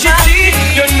want cheat,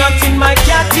 you're not in my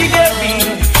category.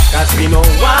 Cause we no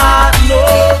want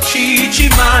no chichi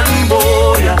man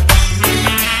boy.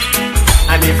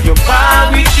 And if you buy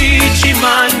with chichi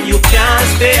man, you can't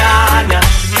stay on ya.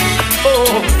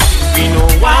 Oh, we no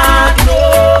want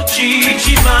no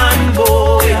chichi man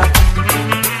boy.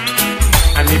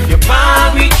 And if you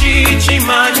buy with chichi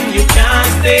man, you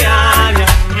can't stay on ya.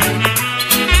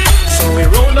 So we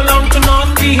roll along to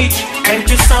North Beach and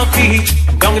to South Beach,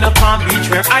 down in the Palm Beach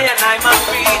where I and I must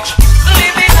reach.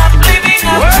 Living up, living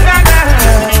up,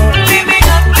 living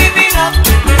up, living up.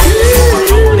 We're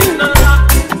rolling along,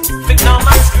 flick down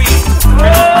my screen.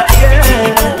 Oh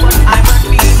yeah, what I must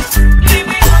be.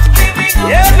 Living up, living up,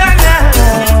 yeah,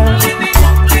 living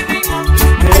up, living up.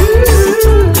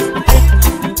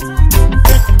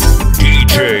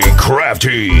 DJ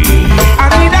KRAFTIE. I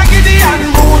need a Gideon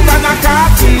boot and a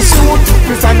khaki suit.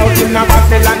 Stand out in a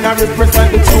battle and I represent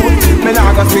the truth. Me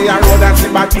nah go see a road and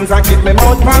see bad things and keep me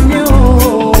mouth from mute.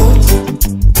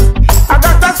 I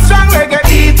got a strong reggae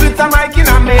beat with a mic in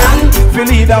a me hand. To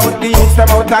lead out the youth them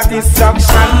out of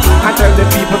destruction and tell the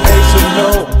people they should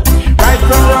know right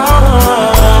from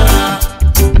wrong.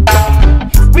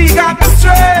 We got the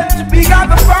strength, we got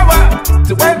the power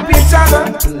to help each other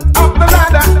up the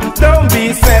ladder. Don't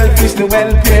be selfish to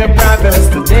help your brothers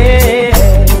today.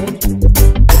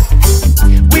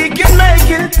 We can make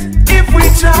it if we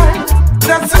try.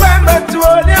 Just remember to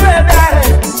hold your head high.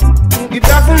 It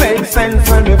doesn't make sense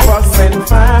when we fuss and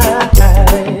fight.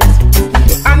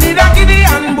 I need a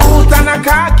Gideon boot and a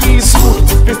khaki suit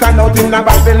to stand out in a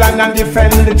Babylon and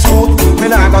defend the truth. Me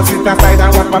nah go sit aside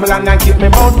and watch Babylon and keep me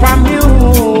mouth from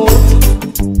mute.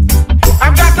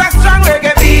 I've got a strong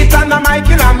reggae beat and a mic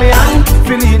in a me hand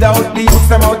to lead out the youth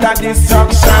them out of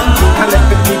destruction and let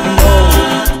the people know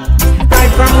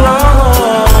right from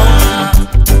wrong.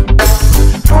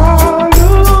 All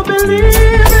who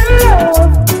believe in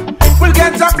love will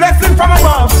get a blessing from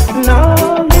above. No,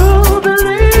 you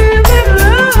believe in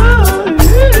love.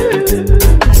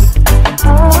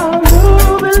 All who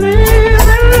believe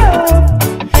in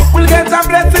love will get a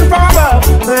blessing from above.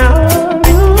 All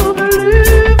who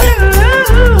believe in love.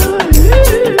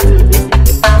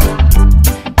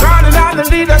 Calling out the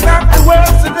leaders of the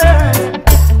world today.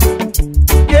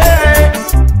 Yeah,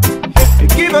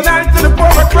 give a light to the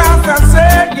poor class, I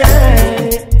say, yeah.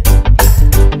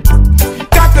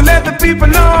 Got to let the people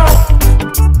know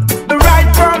the right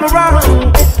from the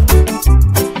wrong.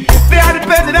 They are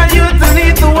dependent on you to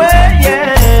lead the way,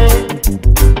 yeah.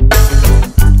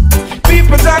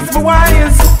 People just be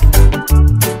wise,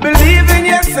 believe in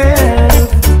yourself.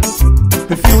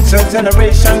 The future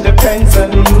generation depends on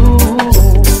you.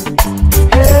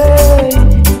 Hey,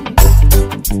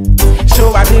 show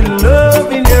a little love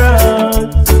in your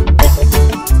heart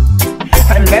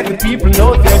and let the people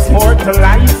know there's more to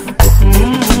life.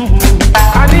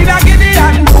 I need a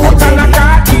Gideon boot and a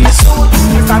khaki suit.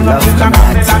 Stand up in the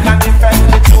Babylon and defend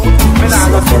the truth. Me nah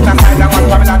go sit aside and watch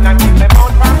Babylon and keep them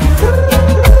out from.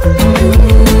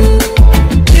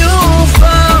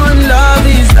 Newfound love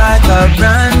is like a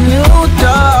brand new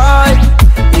toy.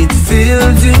 It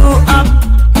fills you up,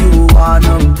 you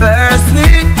wanna burst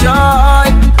with joy.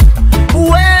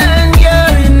 When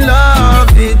you're in love,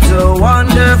 it's a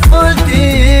wonderful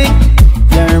thing.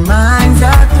 Your mind's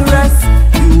at rest,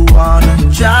 you wanna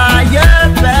try your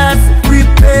best.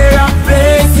 Prepare a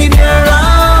place in your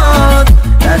heart,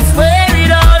 that's where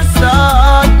it all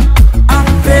starts. A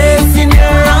place in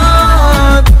your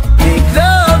heart, make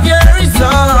love your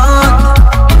resort.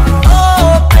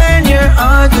 Open your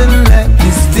heart and let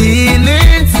these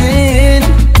feelings in.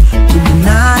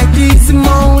 Tonight these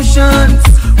emotions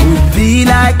would be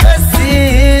like a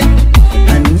sin.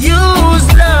 And use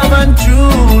love and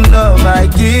true love I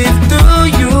give to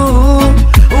you.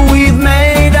 We've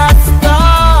made a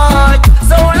start,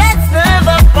 so let's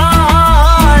never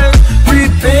part.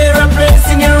 Prepare a place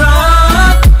in your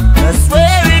heart, that's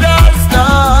where it all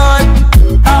starts.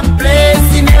 A place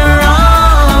in your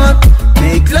heart,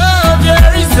 make love your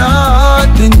resort.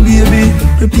 Then baby,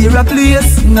 prepare a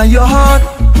place in your heart.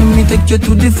 Let me take you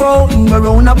to the fountain,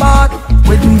 around about.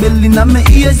 Wedding bell in my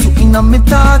ears, you in my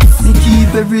thoughts. Me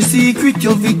keep every secret,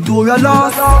 your Victoria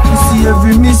lost. Me see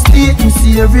every mistake, me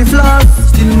see every flaw.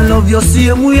 Still me love you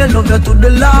same way, love you to the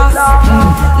last.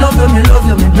 Love you,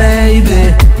 me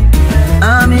baby.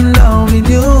 I'm in love with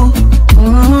you.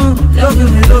 Love you,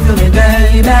 me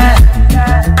baby.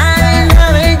 I'm in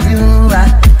love with you.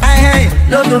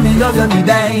 Love you, me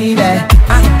baby.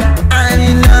 I'm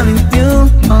in love with you.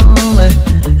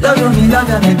 Love you,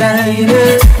 me baby.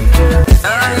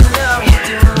 I'm in love with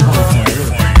you.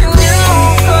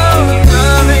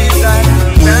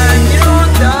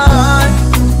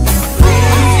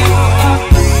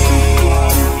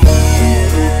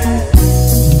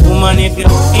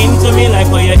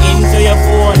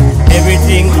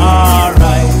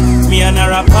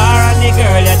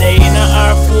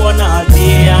 phone all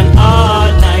day and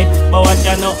all night. But what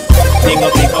you know, pick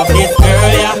up this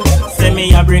girl, yeah. Say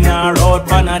me a bring her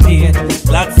out on a date.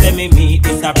 Glad say me meet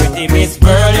this a pretty Miss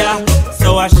girl, yeah.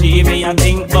 So a she me a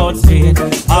think about straight.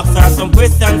 Ask her some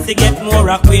questions to get more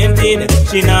acquainted.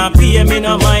 She not pay me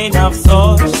no mind of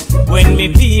such. When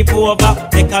me peep over,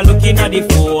 take a look in at the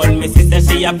phone. Me sister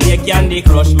she a play Candy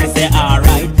Crush. Me say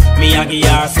alright, me a give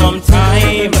her some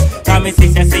time. Cause me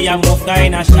sister she a move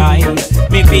kinda shy.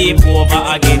 Me peep over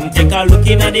again, take a look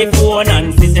in at the phone.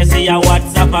 And sister she a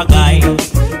WhatsApp a guy.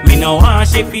 Me no want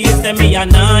she feel say me a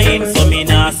 9. So me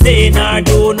nah say nor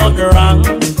do nothing wrong.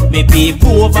 Me peep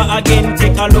over again,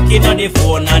 take a look in at the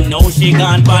phone. And now she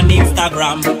gone on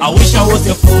Instagram. I wish I was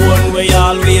your phone where you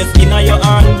always in your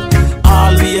hand,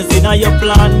 always in your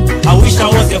plan. I wish I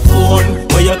was your phone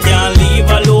where you can't leave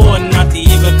alone, not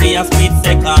even for a split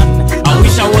second. I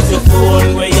wish I was your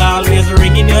phone where you always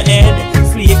ring in your head,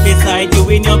 sleep beside you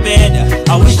in your bed.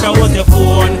 I wish I was your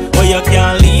phone where you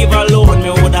can't leave alone. Me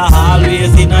woulda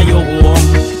always in your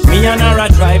home. Me and her a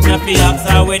drive, me fi ask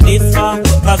her where this far.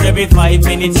 Cause every 5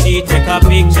 minutes she take a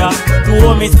picture. To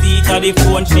hold me seat at the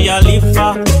phone she a live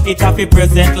for. It a fi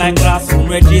present like classroom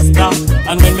register.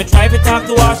 And when me try to talk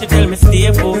to her, she tell me stay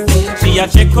put. She a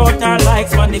check out her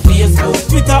likes on the Facebook,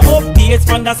 Twitter updates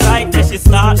from the site that she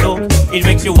start up. It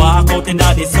makes you walk out in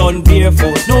the sun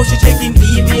barefoot. Now she checking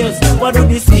emails, what do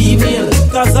this email?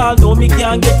 Cause although me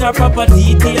can't get her proper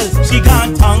details, she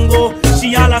can't tango,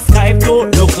 she all a Skype too.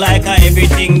 Look like her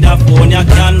everything the phone you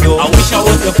can do. I wish I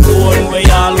was the phone where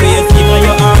you always in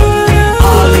your hand,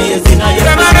 always in your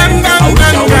hand. I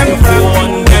wish I was the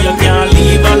phone where you can't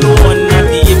leave alone, not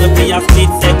even for a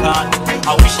split second.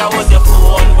 I wish I was your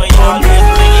phone where you always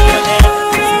ring in your head,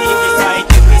 sleep beside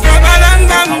you.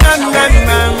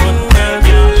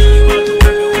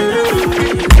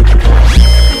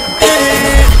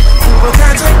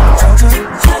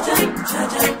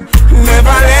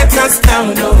 Never let us down,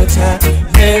 no time.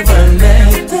 Never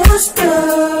let us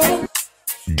down.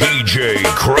 DJ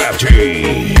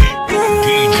KRAFTIE.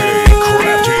 DJ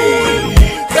KRAFTIE.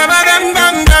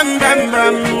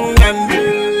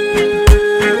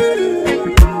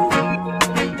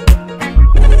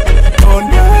 Oh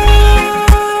no.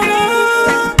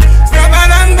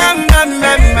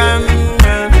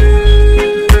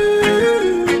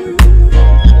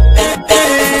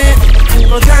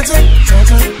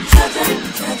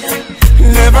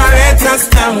 Never let us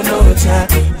down, no child.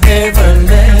 Never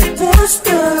let us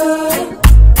down.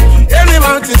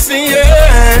 Everyone to see you.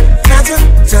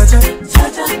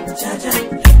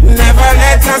 Never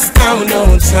let us down, no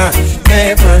child.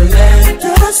 Never let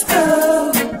us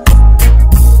down.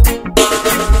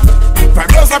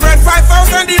 5 loaves of bread,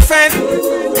 5,000 defend.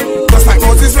 Just like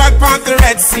Moses right past the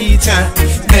Red Sea, child.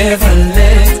 Never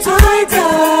let I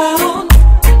down.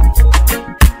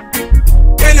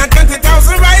 10 and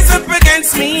 20,000 rise up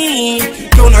against me.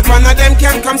 Do not one of them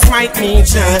can come smite me,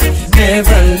 child.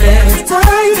 Never let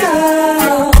I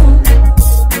down.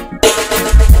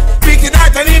 Wicked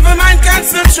heart and evil mind can't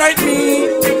strike me.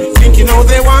 Thinking how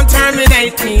they want to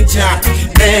terminate me, child.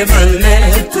 Never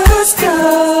let us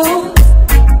down.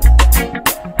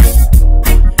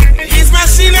 He's my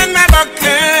shield and my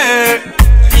buckler.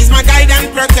 He's my guide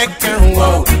and protector.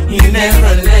 Whoa, he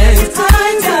never let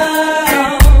I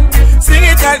down.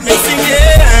 Let me sing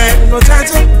it. No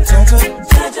cha-cha, cha-cha,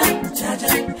 cha-cha,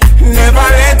 cha-cha. Never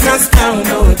let us down,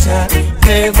 no cha.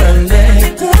 Never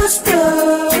let us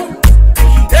down.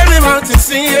 Everyone to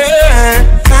sing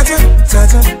it. Cha-cha,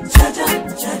 cha-cha, cha-cha,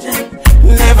 cha-cha.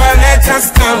 Never let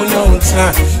us down, no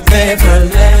cha. Never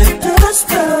let us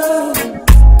down.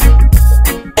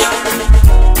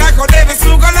 Like how David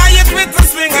slew Goliath with the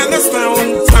sling and the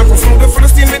stone. Sample from the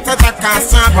Philistine with the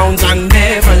cast and bounds. And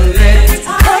never let I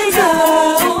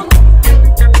down.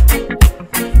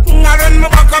 I run my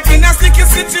back up in a sticky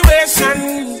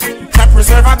situation to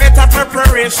preserve a better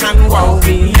preparation. Wow,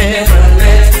 we never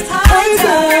let I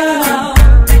down.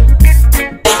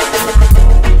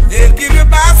 They'll give you a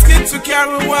basket to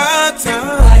carry water.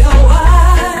 Why, oh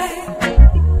why?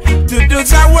 To do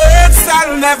your works,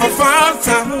 I'll never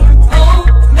falter. Oh,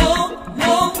 no,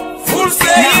 no. Full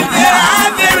saying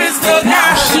there is no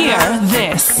now God. hear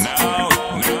this.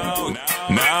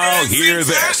 Now hear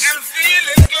this.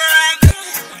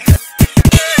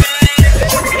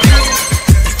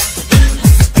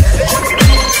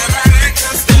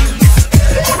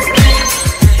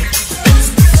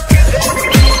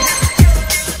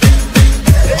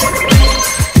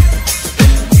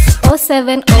 Oh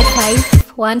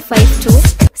 0705 152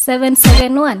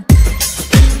 771.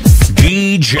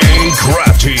 DJ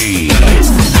KRAFTIE.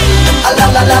 A la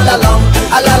la la la long,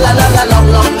 a la la la la long,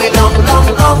 long, long, long,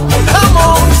 long. Come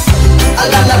on.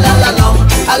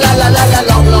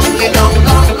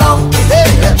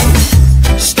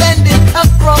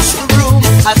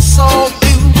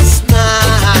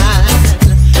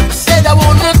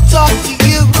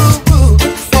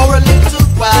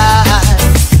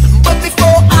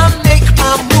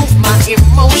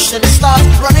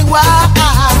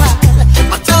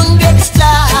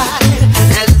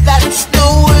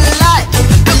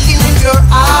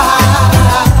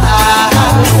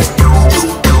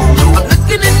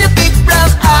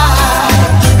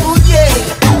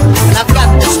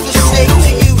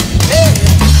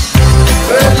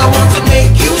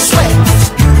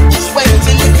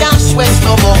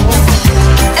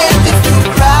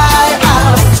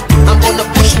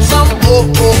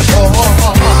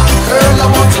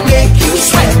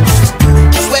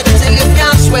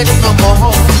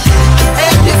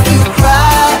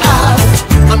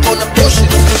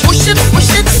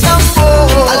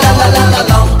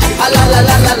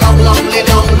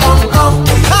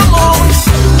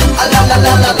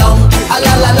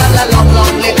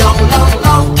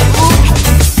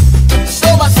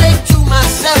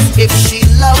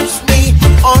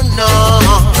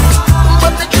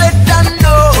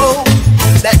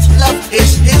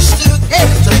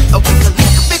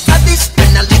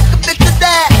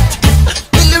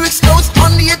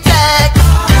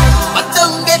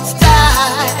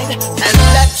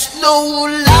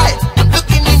 lie. I'm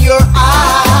looking in your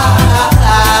eyes.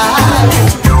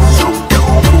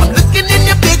 I'm looking in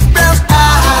your big brown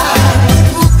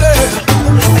eyes. Ooh, girl,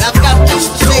 and I've got this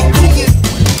to say to you.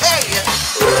 Hey, girl,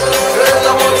 I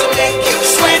want to make you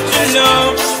sweat to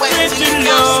love, sweat to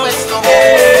love, sweat to love.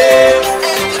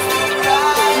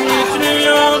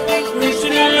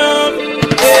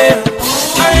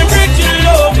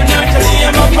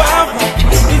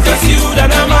 It's just you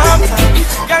that I'm after.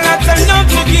 Got lots of love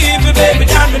to give you, baby,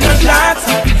 and me no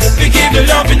shatter. We give you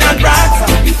loving and brighter.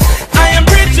 I am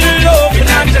rich in love, and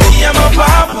actually I'm a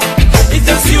papa. It's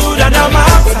just you that I'm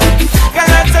after. Got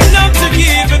lots of love to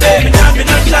give you, baby, and me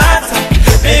no shatter.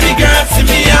 Baby girl, see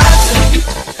me after.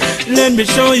 Let me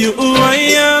show you who I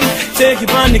am. Take you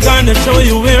on the corner, show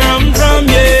you where I'm from,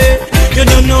 yeah. You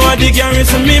don't know what the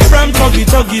garrison me from. Tuggy,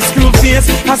 tuggy, screw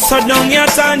face, I saw down your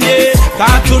tan, yeah.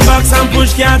 Cartoon box and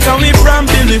push cats and we from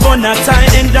Billy one that time.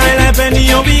 Enjoy life any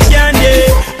we can, yeah.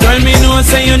 Tell me no,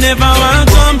 say you never want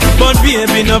come, but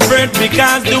baby no bread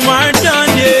because the war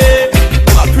done, yeah.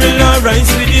 April or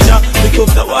rice with dinner. Pick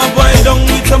up the war boy down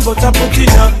with some butter put in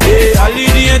her. Hey,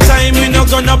 holiday time we no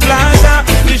gonna plaza.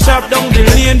 The shop down the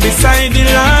lane beside the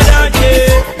ladder,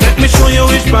 yeah. Let me show you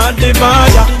which part they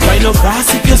border. Try no grass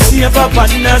if you see a papa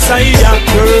on the side, yeah,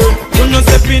 girl. You no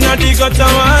step in the gutter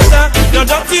water. No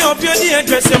dirty up your day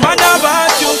dress, your mother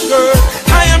about you, girl.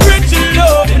 I am rich in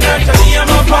love, and actually I'm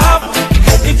a papa.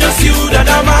 It's just you that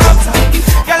I'm after.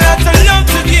 Got lots of love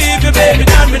to give you, baby,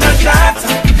 and me no shatter.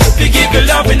 To give you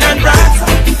loving and brighter.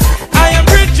 I am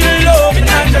rich in love, and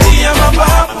actually I'm a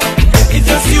papa. It's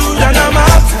just you that I'm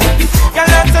after. Got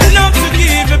lots of love to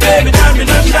give you, baby, and me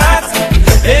no shatter.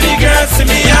 Baby girl, see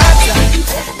me after.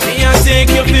 Me I take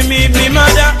you to meet me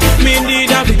mother. Me need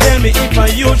her to tell me if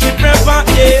I you she prefer,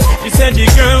 yeah. She said the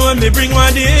girl when me bring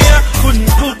one day, yeah. Couldn't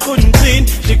cook, couldn't clean,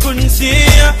 she couldn't see,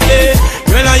 yeah.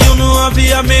 Well, you know I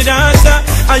be a me dancer.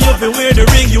 And you fi wear the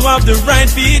ring, you have the right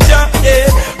feature, yeah.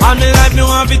 All my life me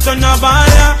want fi turn a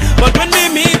baller. But when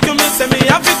me meet you, me say me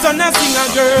have fi turn a singer,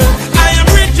 girl. I am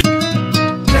rich.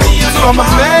 So my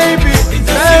baby, baby,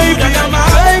 baby.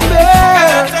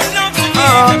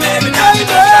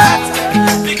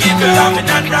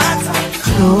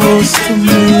 Close to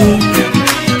me,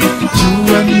 you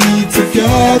and me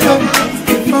together,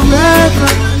 forever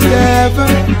and ever.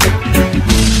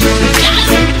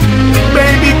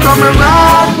 Baby, come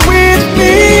around with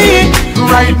me,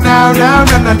 right now, now,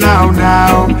 now, now,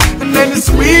 now. And then you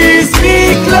squeeze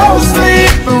me closely,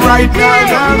 right now,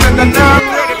 now, now, now, now.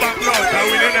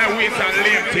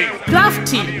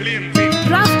 KRAFTIE,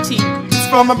 KRAFTIE. It's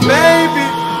for my baby,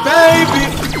 baby,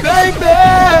 baby.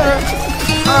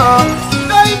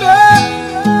 Baby,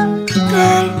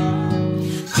 girl,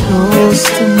 close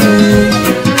to me,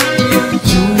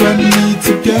 you and me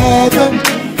together,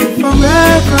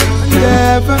 forever and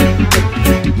ever.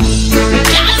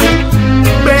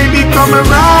 Baby, come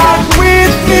around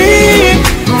with me,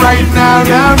 right now,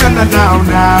 now, now, now,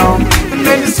 now. And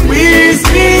then you squeeze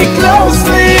me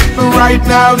closely, right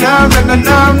now, now, now, now,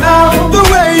 now, now. The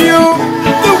way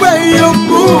you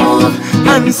move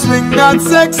and swing that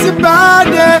sexy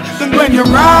body. And when you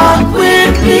rock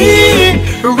with me,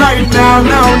 right now,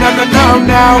 now, now, now, now,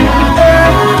 now.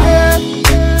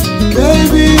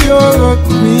 Baby, you're a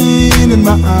queen in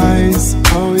my eyes,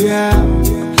 oh yeah.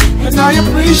 And I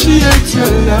appreciate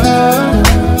your love,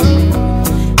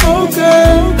 oh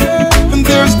girl. And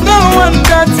there's no one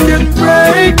that can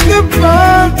break the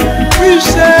bond we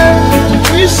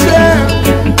share,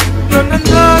 no, no,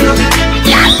 no, no.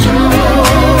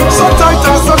 So tight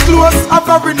and so close, I'm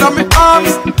buried in my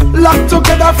arms, locked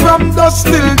together from dusk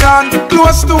till dawn.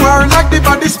 Close to her like the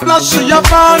body splash of your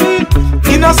fan.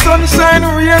 In a sunshine,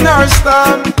 rain or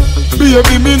storm.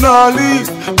 Baby, me nah leave.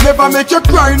 Never make you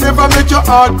cry, never make your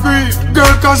heart grieve.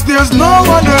 Girl, cause there's no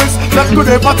one else that could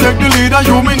ever take the lead. And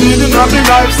you me need in my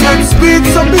life. Send speed,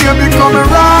 so baby, come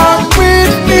around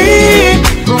with me.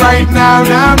 Right now,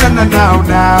 now, now, now,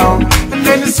 now. And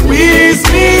then you squeeze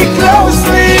me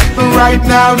closely. Right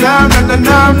now, now, now, now,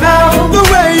 now, now. The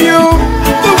way you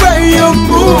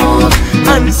move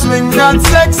and swing that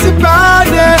sexy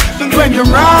body. And when you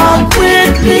rock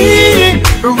with me,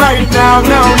 right now,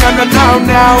 now, now, now,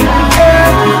 now,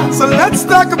 yeah. So let's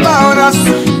talk about us,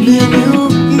 me and you.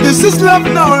 This is love,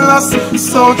 no loss,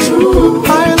 so true.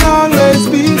 I'll always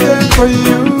be there for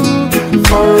you,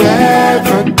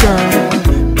 forever, girl.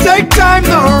 Take time,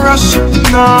 no rush,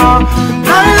 no.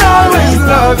 I'll always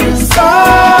love you so.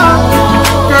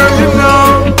 Girl, you know,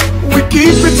 we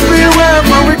keep it real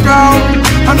wherever we go.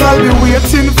 And I'll be with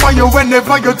waiting for you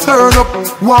whenever you turn up.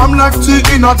 Warm like tea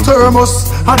in a thermos,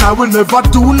 and I will never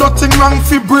do nothing wrong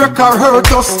fi break or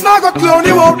hurt us. Now go clown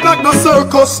you out like no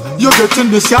circus. You getting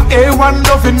this your A1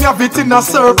 loving, you have it in a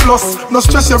surplus. No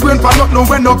stress your brain for nothing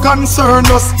when no concern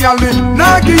us, girlie.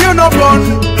 Now give you no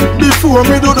bun. Before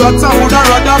me do that, I woulda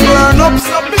rather burn up.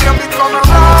 So baby, come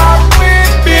around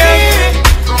with me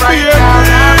right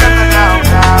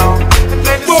now.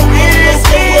 Squeeze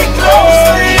me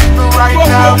closely right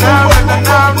now.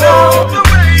 The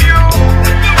way you,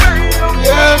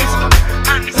 yes.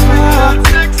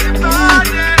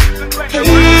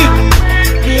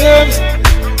 Yes,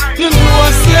 you know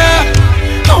what's there.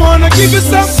 I wanna give you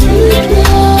some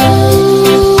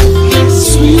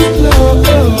sweet love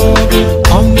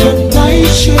on the night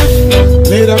shift.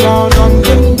 Later on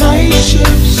the night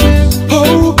shift.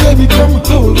 Oh baby, come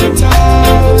hold me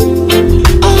tight.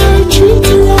 I'll treat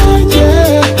you right,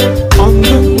 yeah. On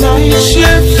the night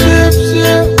shift,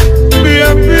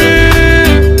 baby.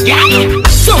 Yeah.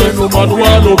 So no man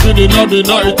want looking in the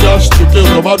night, yeah. Stick it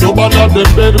over the man at the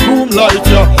bedroom light,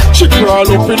 yeah. She crawl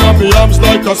up in my arms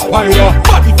like a spider.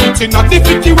 Body fitting at the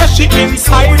 50 where she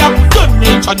inside her. Then me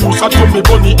introduce her to me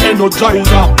bunny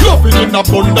energizer. Loving in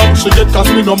abundance, she get cause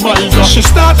me no miser. She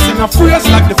starts in a phrase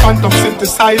like the phantom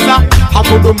synthesizer. I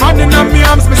go the man in my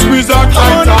arms, me squeeze her tighter.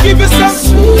 I wanna give you some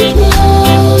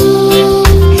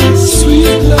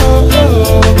sweet love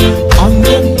on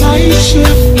the night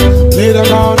shift. Later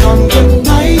on the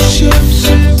night shift.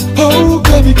 Oh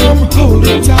baby, come hold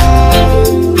me tight.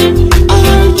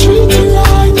 I'll treat you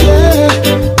right,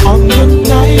 yeah. On the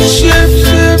night shift,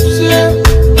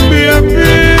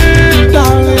 baby,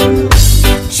 darling.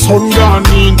 Sun gone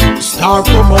in, star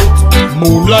come out.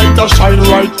 Moonlight a shine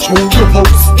right through the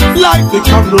house. Like the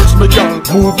candles, me girl,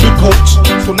 move the couch.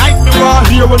 Tonight me want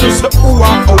hear when you say ooh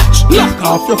and ouch. Lock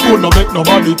off your phone, no make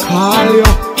nobody call you.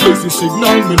 Busy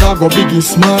signal, me not go biggie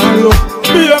smile.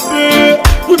 Baby,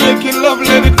 we making love,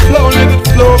 let it flow,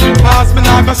 because me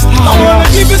not go stop. I wanna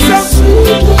give you some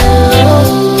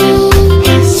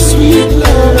sweet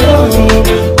love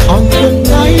on the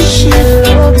night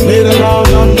shift. Later on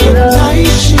the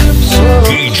night shift.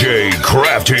 DJ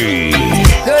KRAFTIE.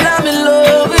 Girl, I'm in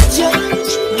love with you.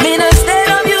 Me in a state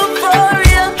of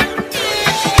euphoria.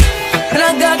 And I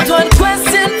got one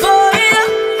question for you.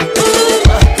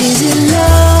 Is it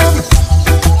love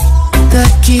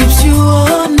that keeps you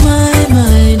on my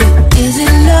mind? Is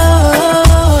it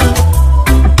love?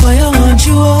 Why I want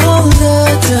you all the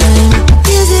time?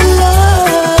 Is it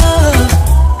love?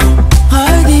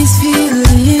 Are these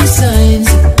feeling signs?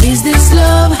 Is this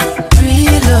love,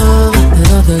 real love, that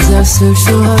others have searched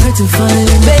so hard to find?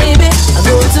 Baby, I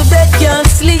go to bed, can't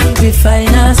sleep if I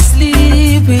not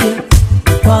sleep with you.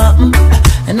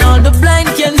 And all the blind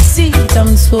can see it,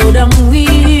 I'm so damn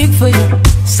weak for you.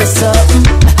 Say something,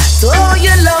 so all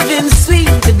your loving sweet,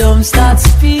 you don't start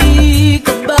speak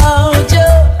about you.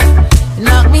 You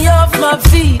knock me off my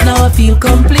feet, now I feel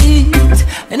complete,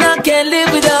 and I can't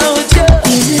live without you.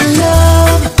 Is it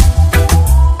love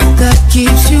that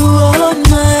keeps you on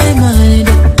my mind?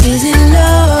 Is it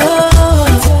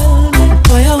love?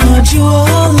 Why I want you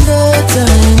all the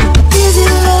time? Is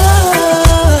it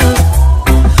love?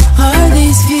 Are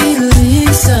these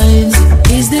feeling signs?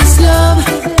 Is this love,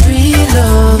 real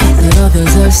love, that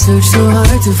others have searched so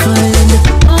hard to find?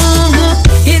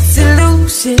 It's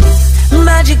elusive,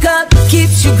 magical,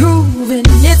 keeps you grooving.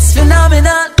 It's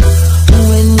phenomenal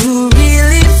when you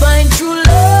really find true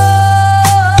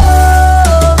love.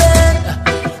 And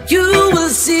you will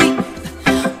see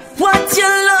what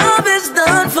your love has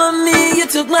done for me. You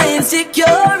took my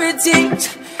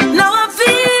insecurities, now I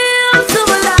feel so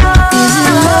alive. Is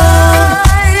it love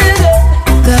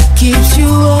that keeps you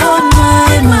on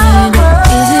my mind?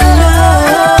 Is it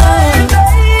love?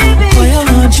 Why I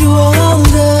want you all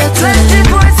the time?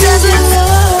 Is it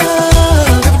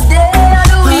love?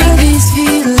 Are these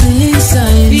feeling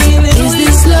signs? Is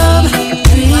this love,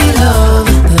 real love,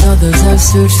 that others have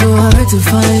searched so hard to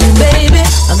find? Baby,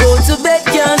 I go to bed,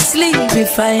 can't sleep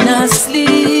if I not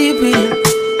sleep with you.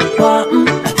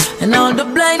 And all the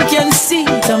blind can see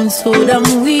it, I'm so damn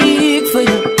weak for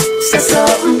you. Say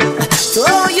something, so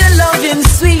all your loving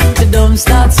sweet, you don't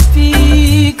start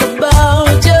speak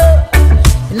about you.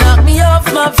 You knock me off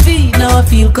my feet, now I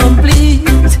feel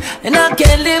complete, and I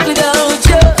can't live without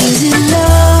you. Is it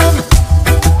love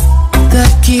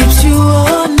that keeps you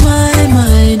on my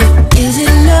mind? Is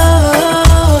it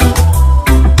love?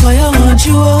 Why I want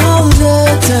you all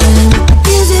the time?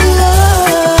 Is it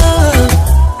love?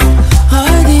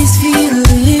 Are these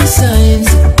feeling signs?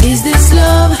 Is this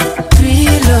love,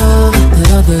 real love,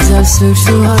 that others have searched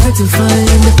so hard to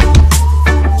find?